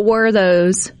 what were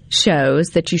those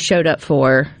shows that you showed up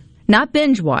for? Not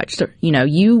binge watched,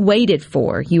 you waited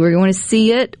for. You were going to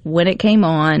see it when it came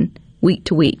on week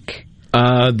to week.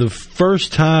 The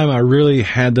first time I really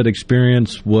had that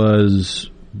experience was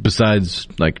besides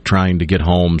like trying to get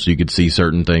home so you could see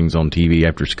certain things on TV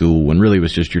after school, when really it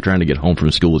was just you're trying to get home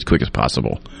from school as quick as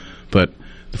possible. But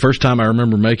the first time I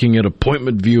remember making it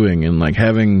appointment viewing and like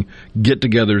having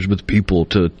get-togethers with people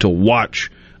to watch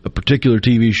a particular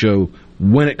TV show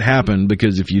when it happened,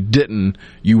 because if you didn't,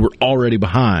 you were already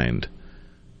behind,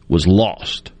 was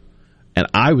Lost. And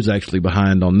I was actually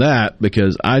behind on that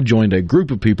because I joined a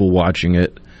group of people watching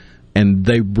it, and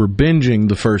they were binging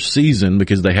the first season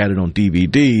because they had it on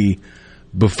DVD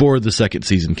before the second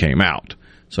season came out.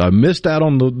 So I missed out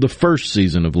on the first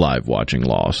season of live watching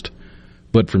Lost.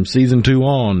 But from season 2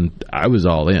 on, I was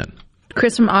all in.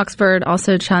 Chris from Oxford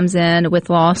also chimes in with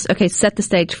Lost. Okay, set the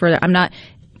stage for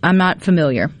I'm not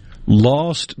familiar.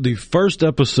 Lost, the first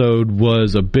episode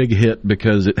was a big hit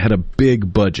because it had a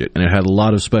big budget and it had a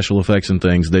lot of special effects and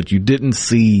things that you didn't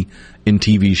see in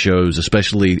TV shows,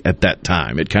 especially at that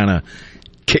time. It kind of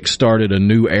kick-started a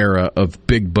new era of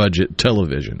big budget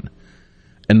television.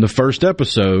 And the first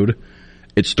episode,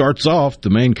 it starts off, the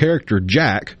main character,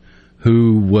 Jack,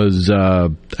 who was, I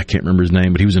can't remember his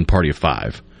name, but he was in Party of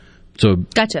Five. So,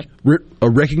 gotcha. A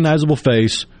recognizable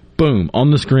face, boom,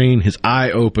 on the screen, his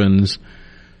eye opens,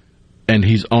 and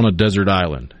he's on a desert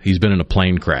island. He's been in a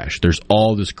plane crash. There's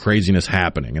all this craziness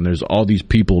happening, and there's all these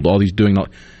people, all these doing,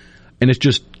 and it's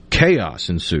just chaos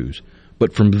ensues.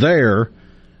 But from there,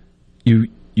 you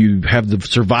have the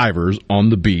survivors on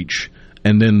the beach,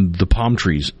 and then the palm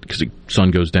trees, because the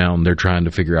sun goes down, they're trying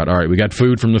to figure out, all right, we got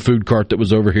food from the food cart that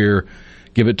was over here.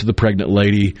 Give it to the pregnant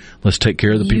lady. Let's take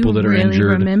care of the people that are injured. You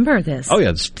really remember this. Oh, yeah,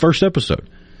 it's first episode.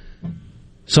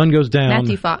 Sun goes down.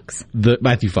 Matthew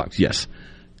Fox, yes.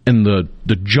 And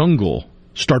the jungle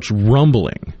starts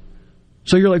rumbling.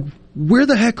 So you're like, where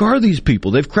the heck are these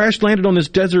people? They've crash-landed on this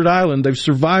desert island. They've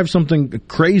survived something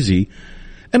crazy.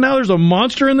 And now there's a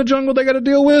monster in the jungle they got to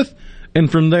deal with? And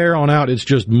from there on out, it's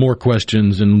just more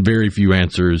questions and very few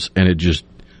answers, and it just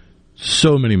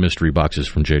so many mystery boxes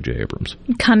from J.J. Abrams.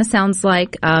 Kind of sounds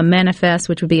like Manifest,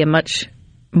 which would be a much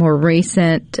more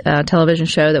recent television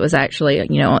show that was actually,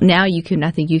 now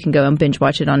I think you can go and binge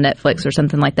watch it on Netflix or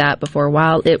something like that. Before a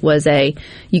while, it was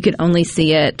you could only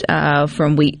see it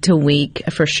from week to week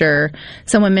for sure.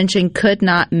 Someone mentioned could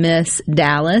not miss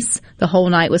Dallas. The whole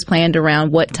night was planned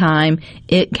around what time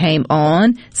it came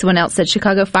on. Someone else said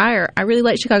Chicago Fire. I really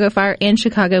like Chicago Fire and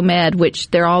Chicago Med, which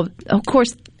they're all, of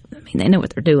course, they know what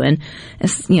they're doing.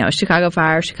 It's, Chicago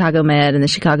Fire, Chicago Med, and the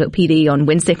Chicago PD on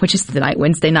Wednesday, which is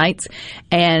Wednesday nights.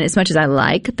 And as much as I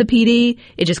like the PD,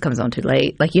 it just comes on too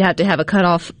late. Like, you have to have a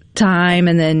cutoff time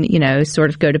and then, sort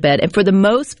of go to bed. And for the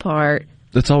most part,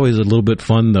 that's always a little bit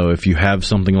fun, though, if you have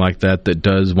something like that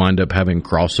does wind up having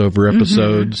crossover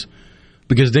episodes. Mm-hmm.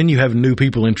 Because then you have new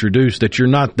people introduced that you're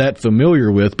not that familiar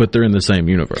with, but they're in the same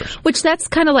universe. Which that's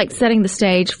kind of like setting the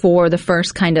stage for the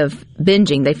first kind of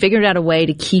binging. They figured out a way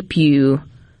to keep you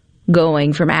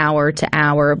going from hour to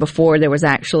hour before there was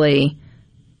actually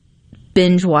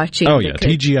binge watching. Oh, yeah.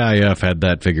 TGIF had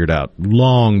that figured out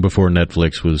long before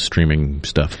Netflix was streaming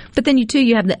stuff. But then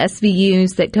you have the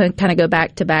SVUs that kind of go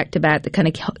back to back to back that kind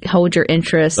of hold your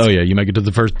interest. Oh, yeah. You make it to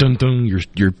the first dun-dun,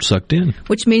 you're sucked in.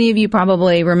 Which many of you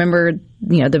probably remember,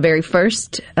 the very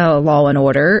first Law and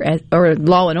Order,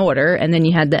 and then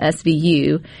you had the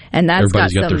SVU. And that's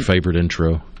everybody's got their favorite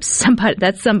intro.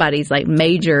 That's somebody's like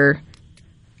major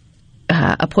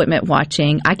appointment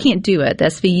watching. I can't do it. The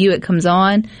SVU, it comes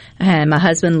on, and my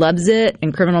husband loves it.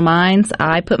 In Criminal Minds,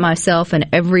 I put myself in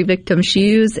every victim's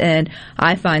shoes, and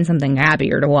I find something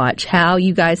happier to watch. How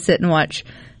you guys sit and watch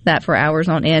that for hours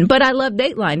on end. But I love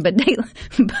Dateline, but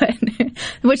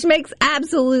which makes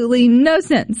absolutely no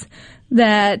sense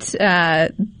that I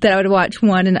would watch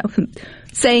one and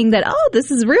saying that,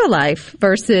 this is real life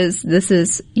versus this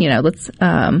is, let's...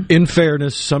 In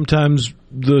fairness, sometimes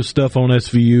the stuff on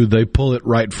SVU, they pull it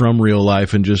right from real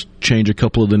life and just change a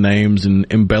couple of the names and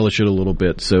embellish it a little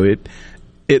bit. So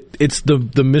it's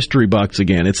the mystery box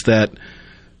again. It's that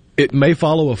it may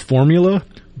follow a formula,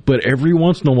 but every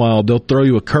once in a while they'll throw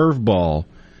you a curveball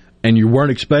and you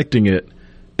weren't expecting it,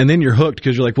 and then you're hooked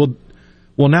because you're like,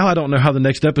 well, now I don't know how the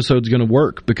next episode's going to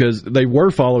work because they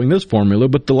were following this formula,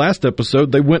 but the last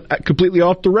episode they went completely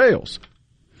off the rails.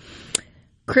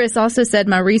 Chris also said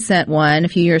my recent one, a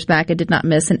few years back, I did not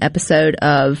miss an episode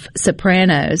of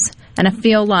Sopranos. And I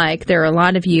feel like there are a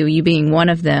lot of you being one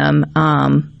of them.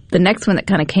 The next one that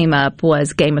kind of came up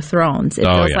was Game of Thrones. It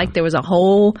feels like there was a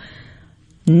whole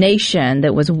nation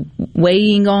that was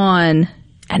waiting on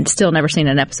and still never seen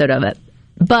an episode of it.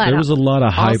 But there was a lot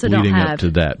of hype leading up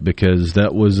to that because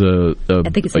that was a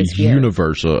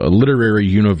universe, a literary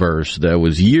universe that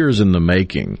was years in the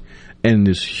making, and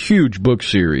this huge book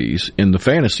series in the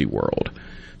fantasy world.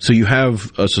 So you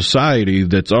have a society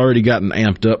that's already gotten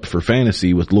amped up for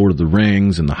fantasy with Lord of the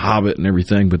Rings and The Hobbit and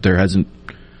everything, but there's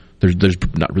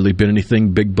not really been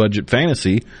anything big budget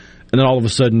fantasy. And then all of a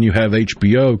sudden you have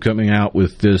HBO coming out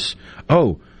with this,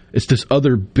 it's this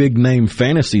other big name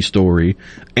fantasy story,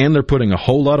 and they're putting a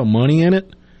whole lot of money in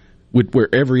it, where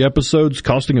every episode's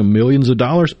costing them millions of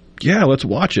dollars. Yeah, let's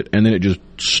watch it. And then it just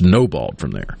snowballed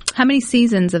from there. How many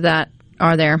seasons of that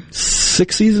are there?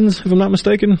 6 seasons, if I'm not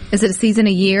mistaken. Is it a season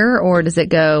a year, or was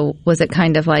it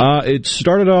kind of like... It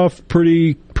started off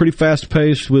pretty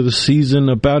fast-paced with a season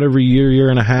about every year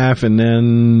and a half, and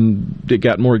then it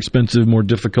got more expensive, more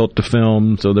difficult to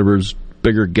film, so there was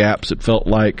bigger gaps, it felt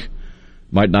like.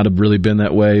 Might not have really been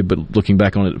that way, but looking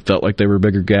back on it, it felt like they were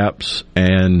bigger gaps,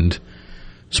 and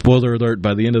spoiler alert,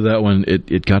 by the end of that one,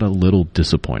 it got a little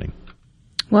disappointing.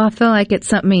 Well, I feel like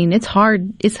it's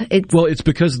hard. It's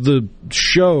because the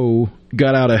show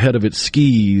got out ahead of its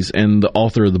skis, and the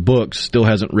author of the book still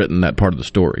hasn't written that part of the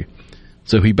story.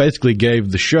 So he basically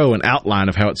gave the show an outline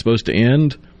of how it's supposed to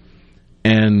end,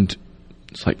 and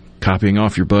it's like copying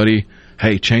off your buddy.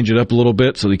 Hey, change it up a little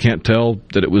bit so they can't tell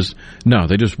that it was... No,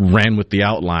 they just ran with the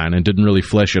outline and didn't really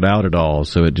flesh it out at all,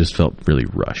 so it just felt really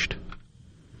rushed.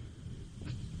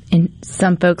 And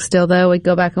some folks still, though, would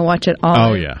go back and watch it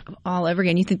all over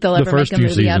again. You think they'll ever make a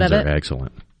movie out of it? The first 2 seasons are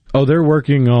excellent. Oh, they're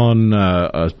working on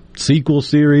a sequel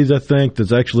series, I think,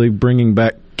 that's actually bringing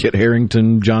back Kit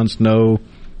Harington, Jon Snow.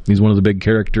 He's one of the big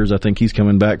characters. I think he's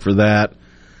coming back for that.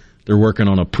 They're working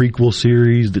on a prequel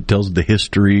series that tells the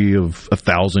history of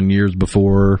 1,000 years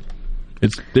before.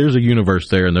 There's a universe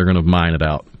there, and they're going to mine it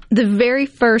out. The very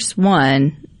first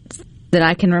one that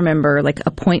I can remember, like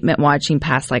appointment watching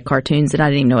past like cartoons that I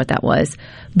didn't even know what that was,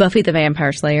 Buffy the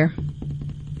Vampire Slayer.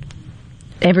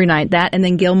 Every night, that, and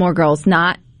then Gilmore Girls.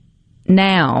 Not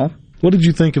now. What did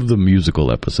you think of the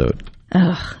musical episode?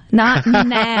 Not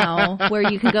now, where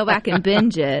you can go back and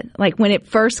binge it. Like when it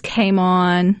first came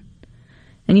on,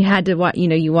 and you had to watch.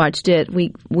 You watched it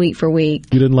week for week.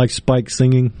 You didn't like Spike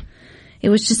singing? It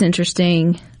was just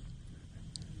interesting.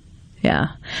 Yeah.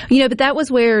 But that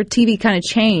was where TV kind of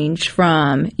changed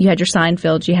from, you had your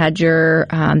Seinfeld, you had your,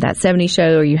 that 70s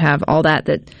show, or you have all that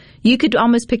you could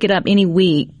almost pick it up any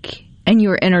week and you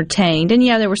were entertained. And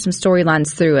there were some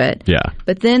storylines through it. Yeah.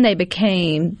 But then they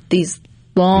became these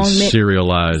long,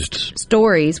 serialized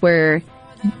stories where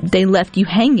they left you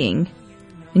hanging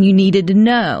and you needed to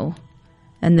know.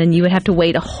 And then you would have to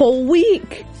wait a whole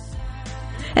week.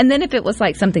 And then if it was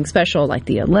like something special like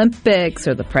the Olympics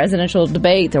or the presidential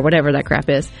debates or whatever that crap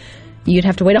is, you'd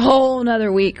have to wait a whole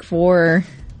another week for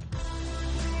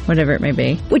whatever it may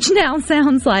be. Which now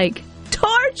sounds like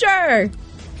torture!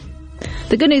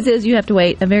 The good news is you have to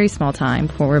wait a very small time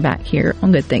before we're back here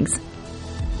on Good Things.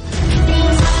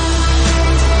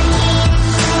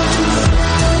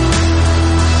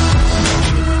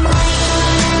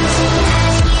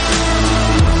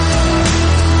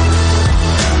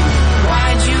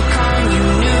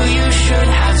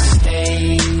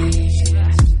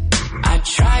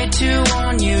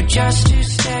 Just to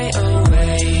stay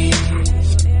away,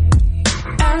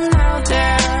 and now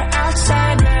they're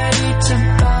outside ready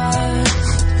to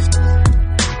buzz.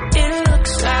 It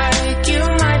looks like you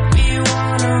might be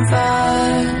one of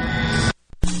us.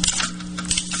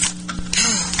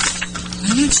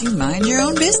 Why don't you mind your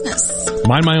own business?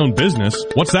 Mind my own business?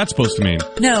 What's that supposed to mean?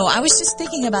 No, I was just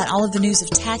thinking about all of the news of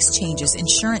tax changes,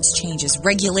 insurance changes,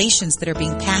 regulations that are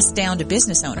being passed down to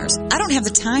business owners. I don't have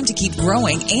the time to keep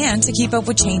growing and to keep up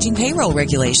with changing payroll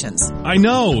regulations. I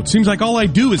know. It seems like all I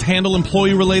do is handle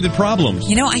employee-related problems.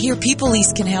 I hear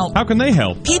PeopleLease can help. How can they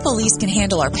help? PeopleLease can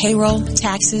handle our payroll,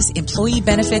 taxes, employee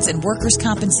benefits, and workers'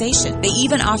 compensation. They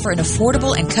even offer an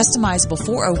affordable and customizable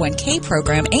 401k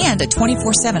program and a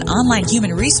 24/7 online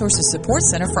human resources support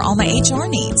center for all my HR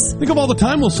needs. Think of all the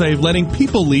time we'll save letting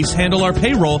PeopleLease handle our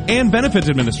payroll and benefits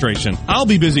administration. I'll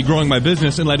be busy growing my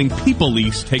business and letting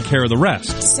PeopleLease take care of the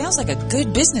rest. Sounds like a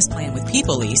good business plan with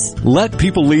PeopleLease. Let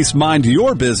PeopleLease mind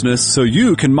your business so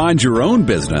you can mind your own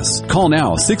business. Call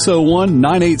now,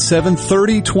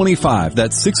 601-987-3025.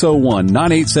 That's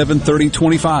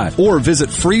 601-987-3025. Or visit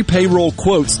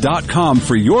freepayrollquotes.com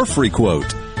for your free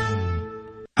quote.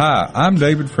 Hi, I'm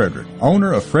David Frederick,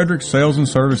 owner of Frederick Sales and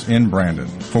Service in Brandon.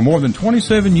 For more than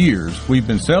 27 years, we've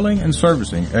been selling and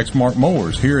servicing Exmark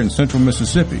mowers here in central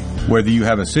Mississippi. Whether you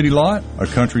have a city lot, a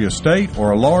country estate, or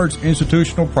a large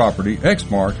institutional property,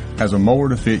 Exmark has a mower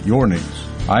to fit your needs.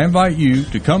 I invite you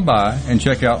to come by and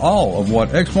check out all of what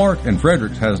Exmark and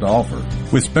Fredericks has to offer.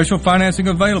 With special financing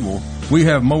available, we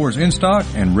have mowers in stock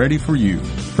and ready for you.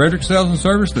 Frederick Sales and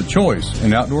Service, the choice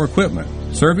in outdoor equipment.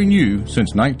 serving you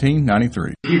since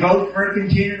 1993. If you vote for a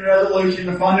continuing resolution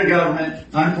to fund the government,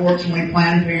 unfortunately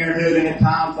Planned Parenthood and at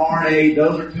times foreign aid,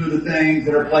 those are two of the things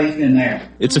that are placed in there.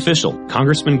 It's official.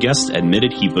 Congressman Guest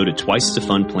admitted he voted twice to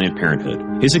fund Planned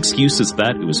Parenthood. His excuse is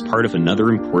that it was part of another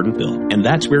important bill. And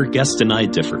that's where Guest and I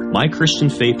differ. My Christian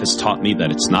faith has taught me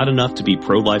that it's not enough to be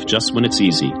pro-life just when it's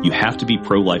easy. You have to be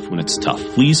pro-life when it's tough.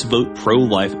 Please vote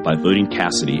pro-life by voting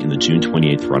Cassidy in the June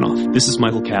 28th runoff. This is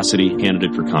Michael Cassidy,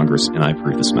 candidate for Congress, and I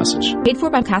approve this message. Paid for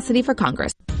by Cassidy for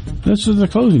Congress. This is the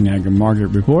closing agri-market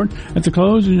report. At the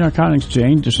close of the cotton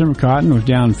exchange, December cotton was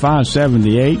down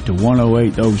 578 to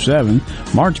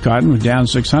 108.07. March cotton was down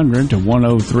 600 to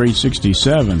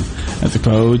 103.67. At the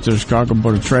close, the Chicago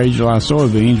Board of Trade July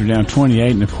soybeans were down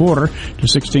 28 1/4 to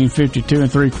 16.52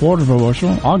 3/4 per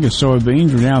bushel. August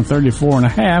soybeans were down 34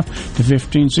 1/2 to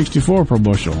 15.64 per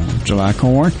bushel. July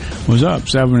corn was up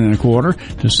 7 1/4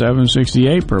 to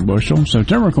 7.68 per bushel.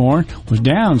 September corn was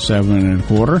down 7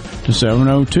 1/4 to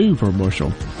 7.02 per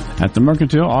bushel. At the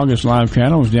mercantile, August live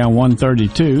cattle was down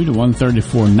 132 to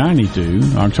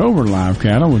 134.92. October live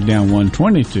cattle was down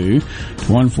 122 to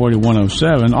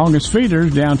 141.07. August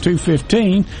feeders down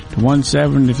 215 to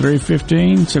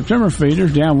 173.15. September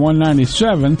feeders down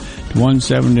 197 to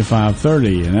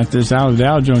 175.30. And at this hour, the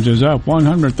Dow Jones is up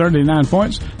 139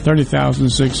 points,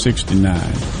 30,669.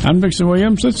 I'm Dixon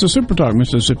Williams. It's the Super Talk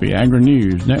Mississippi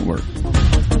Agri-News Network.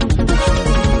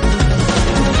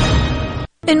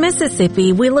 In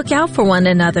Mississippi, we look out for one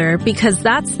another because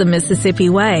that's the Mississippi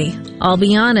way. I'll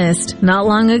be honest, not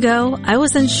long ago, I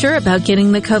wasn't sure about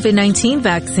getting the COVID-19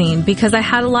 vaccine because I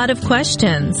had a lot of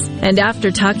questions. And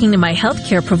after talking to my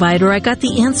healthcare provider, I got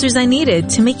the answers I needed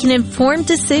to make an informed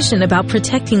decision about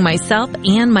protecting myself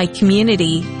and my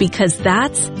community because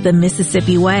that's the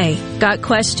Mississippi way. Got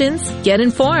questions? Get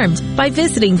informed by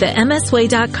visiting the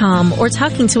msway.com or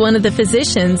talking to one of the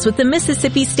physicians with the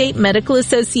Mississippi State Medical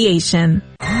Association.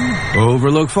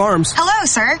 Overlook Farms. Hello,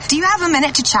 sir. Do you have a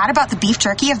minute to chat about the beef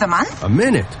jerky of the month? A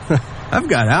minute? I've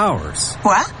got hours.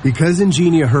 What? Because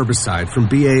Ingenia herbicide from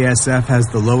BASF has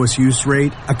the lowest use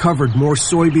rate, I covered more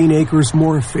soybean acres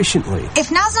more efficiently.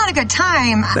 If now's not a good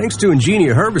time... Thanks to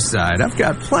Ingenia herbicide, I've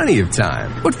got plenty of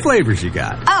time. What flavors you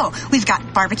got? Oh, we've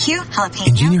got barbecue, jalapeno...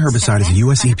 Ingenia herbicide is a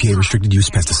U.S. EPA restricted use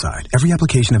pesticide. Every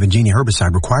application of Ingenia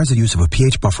herbicide requires the use of a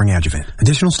pH buffering adjuvant.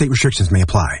 Additional state restrictions may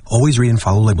apply. Always read and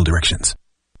follow label directions.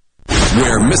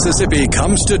 Where Mississippi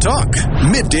comes to talk.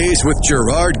 Middays with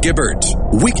Gerard Gibbert.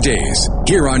 Weekdays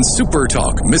here on Super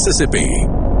Talk Mississippi.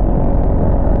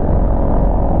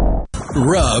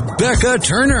 Rebecca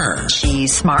Turner.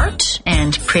 She's smart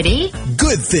and pretty.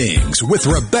 Good Things with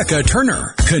Rebecca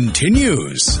Turner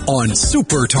continues on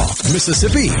Super Talk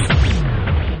Mississippi.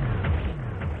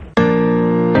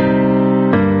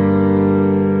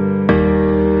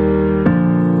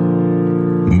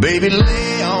 Baby,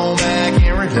 lay on back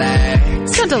and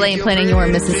relax. Don't delay in planning your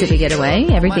Mississippi getaway.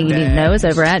 Everything you need to know is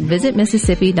over at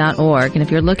visitmississippi.org. And if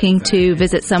you're looking to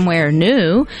visit somewhere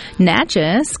new,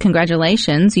 Natchez,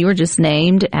 congratulations. You were just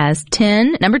named as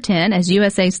number 10 as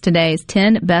USA Today's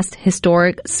 10 best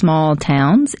historic small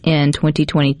towns in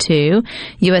 2022.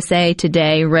 USA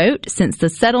Today wrote, since the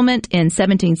settlement in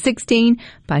 1716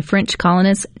 by French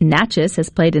colonists, Natchez has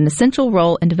played an essential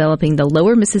role in developing the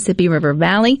lower Mississippi River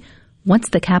Valley. Once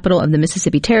the capital of the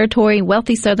Mississippi Territory,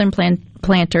 wealthy southern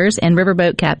planters and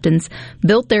riverboat captains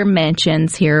built their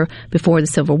mansions here before the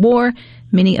Civil War,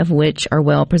 many of which are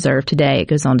well preserved today. It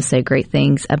goes on to say great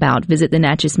things about visit the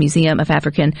Natchez Museum of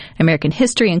African American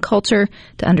History and Culture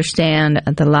to understand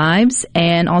the lives.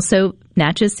 And also,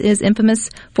 Natchez is infamous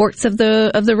Forks of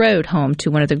the Road, home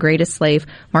to one of the greatest slave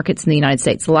markets in the United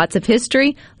States. Lots of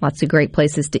history, lots of great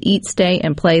places to eat, stay,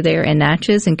 and play there in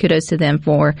Natchez, and kudos to them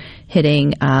for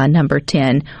hitting number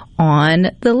 10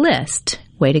 on the list.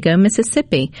 Way to go,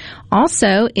 Mississippi.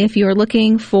 Also, if you're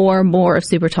looking for more of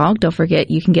Super Talk, don't forget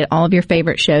you can get all of your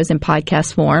favorite shows in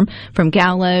podcast form, from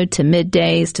Gallo to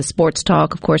Middays to Sports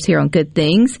Talk, of course, here on Good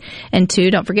Things. And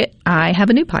two, don't forget, I have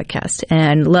a new podcast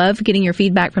and love getting your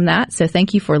feedback from that. So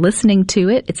thank you for listening to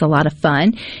it. It's a lot of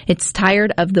fun. It's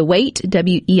Tired of the Wait,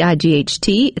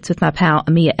 WEIGHT. It's with my pal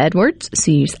Amia Edwards,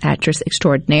 she's actress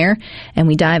extraordinaire. And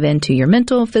we dive into your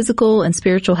mental, physical, and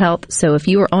spiritual health. So if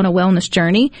you are on a wellness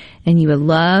journey and you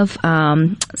would love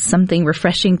something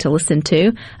refreshing to listen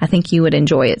to, I think you would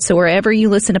enjoy it. So wherever you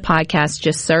listen to podcasts,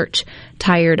 just search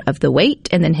Tired of the Wait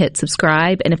and then hit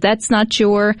subscribe. And if that's not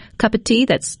your cup of tea,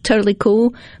 that's totally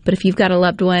cool. But if you've got a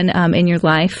loved one in your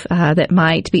life that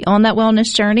might be on that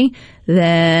wellness journey,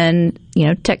 then,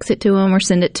 text it to them or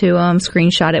send it to them,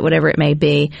 screenshot it, whatever it may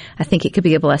be. I think it could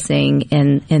be a blessing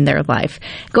in their life.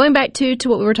 Going back to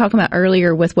what we were talking about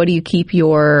earlier with what do you keep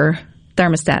your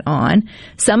thermostat on.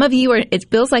 Some of you it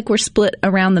feels like we're split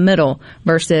around the middle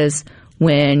versus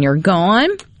when you're gone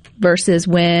versus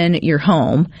when you're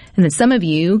home. And then some of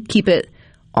you keep it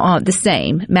the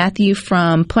same. Matthew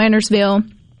from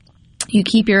Plantersville, you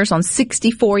keep yours on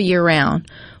 64 year round.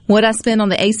 What I spend on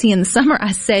the AC in the summer,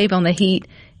 I save on the heat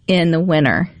in the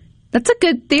winter. That's a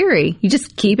good theory. You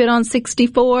just keep it on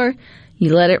 64.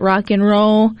 You let it rock and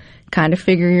roll, kind of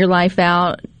figure your life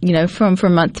out,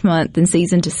 from month to month and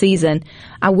season to season.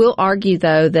 I will argue,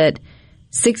 though, that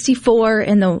 64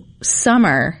 in the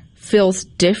summer feels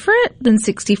different than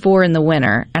 64 in the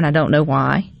winter, and I don't know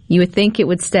why. You would think it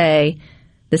would stay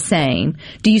the same.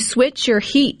 Do you switch your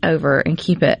heat over and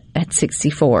keep it at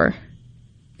 64?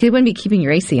 You wouldn't be keeping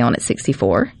your AC on at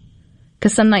 64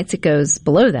 because some nights it goes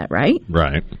below that, right?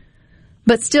 Right.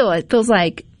 But still, it feels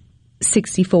like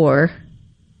 64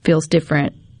 feels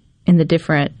different in the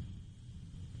different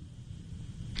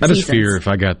I just seasons. fear if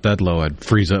I got that low, I'd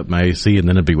freeze up my AC and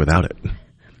then it'd be without it.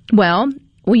 Well,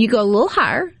 you go a little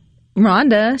higher.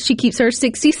 Rhonda, she keeps her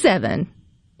 67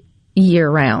 year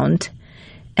round.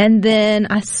 And then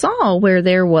I saw where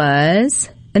there was,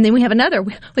 and then we have another.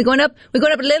 We're going up a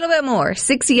little bit more.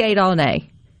 68 all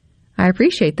day. I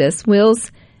appreciate this.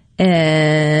 Will's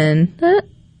and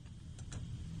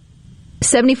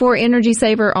 74 energy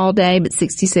saver all day, but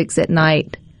 66 at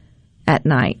night.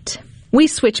 We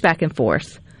switch back and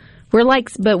forth.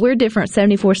 But we're different.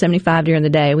 74, 75 during the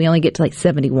day. We only get to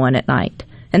 71 at night,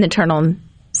 and then turn on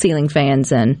ceiling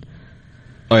fans and.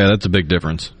 Oh yeah, that's a big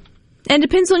difference. And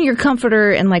depends on your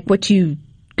comforter and what you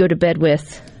go to bed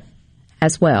with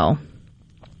as well.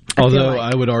 Although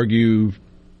I would argue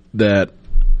that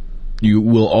you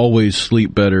will always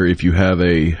sleep better if you have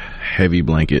a heavy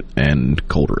blanket and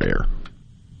colder air.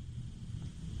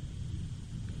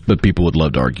 But people would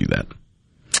love to argue that.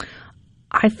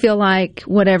 I feel like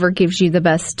whatever gives you the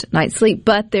best night's sleep,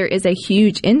 but there is a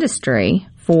huge industry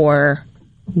for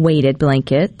weighted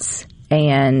blankets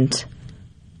and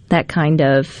that kind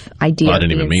of idea. Well, I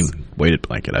didn't even mean weighted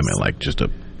blanket. I meant just a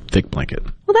thick blanket.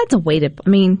 Well, that's a weighted. I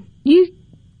mean,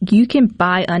 you can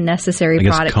buy unnecessary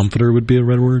products. I guess comforter would be a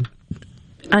red word.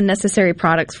 Unnecessary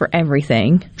products for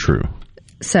everything. True.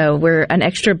 So where an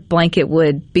extra blanket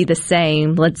would be the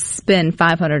same, let's spend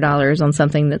 $500 on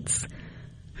something that's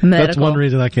medical. That's one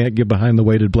reason I can't get behind the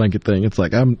weighted blanket thing. It's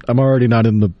like I'm already not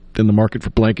in the market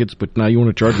for blankets, but now you want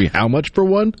to charge me how much for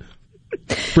one?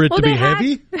 For it to be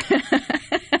heavy?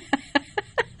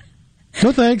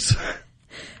 No thanks.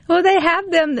 Well, they have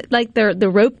them they're the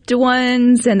roped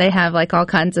ones, and they have all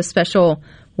kinds of special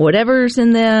whatevers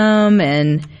in them,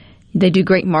 and they do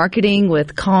great marketing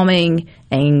with calming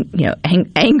and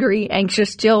angry,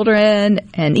 anxious children,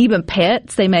 and even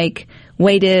pets. They make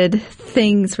weighted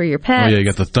things for your pets. Oh yeah, you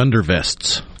got the Thunder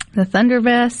Vests. The Thunder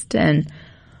Vest and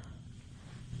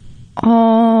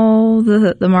all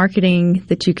the marketing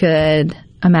that you could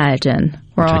imagine.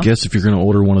 I guess if you're going to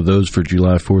order one of those for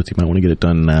July 4th, you might want to get it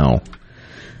done now.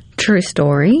 True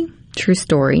story.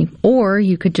 Or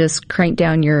you could just crank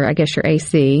down your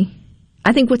AC.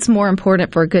 I think what's more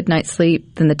important for a good night's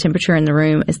sleep than the temperature in the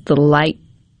room is the light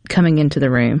coming into the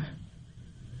room.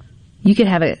 You could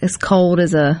have it as cold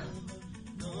as try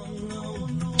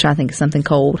to think of something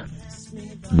cold.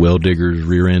 Well Digger's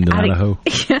rear end in Idaho.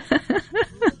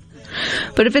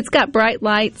 But if it's got bright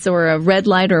lights or a red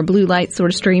light or a blue light sort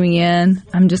of streaming in,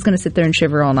 I'm just going to sit there and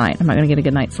shiver all night. I'm not going to get a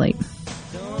good night's sleep.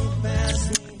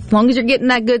 As long as you're getting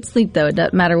that good sleep, though, it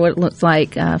doesn't matter what it looks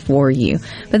like for you.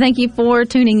 But thank you for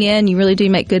tuning in. You really do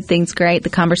make Good Things great. The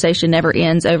conversation never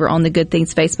ends over on the Good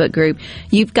Things Facebook group.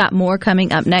 You've got more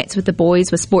coming up next with the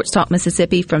boys with Sports Talk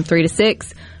Mississippi from 3 to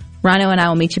 6. Rhino and I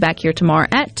will meet you back here tomorrow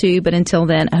at 2. But until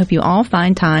then, I hope you all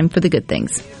find time for the good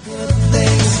things.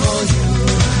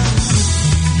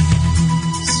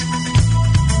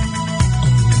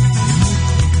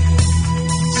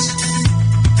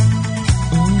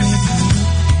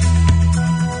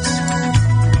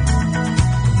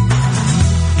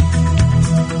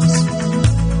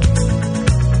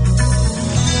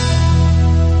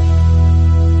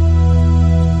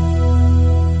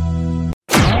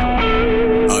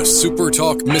 Super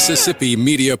Talk Mississippi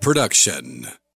Media Production.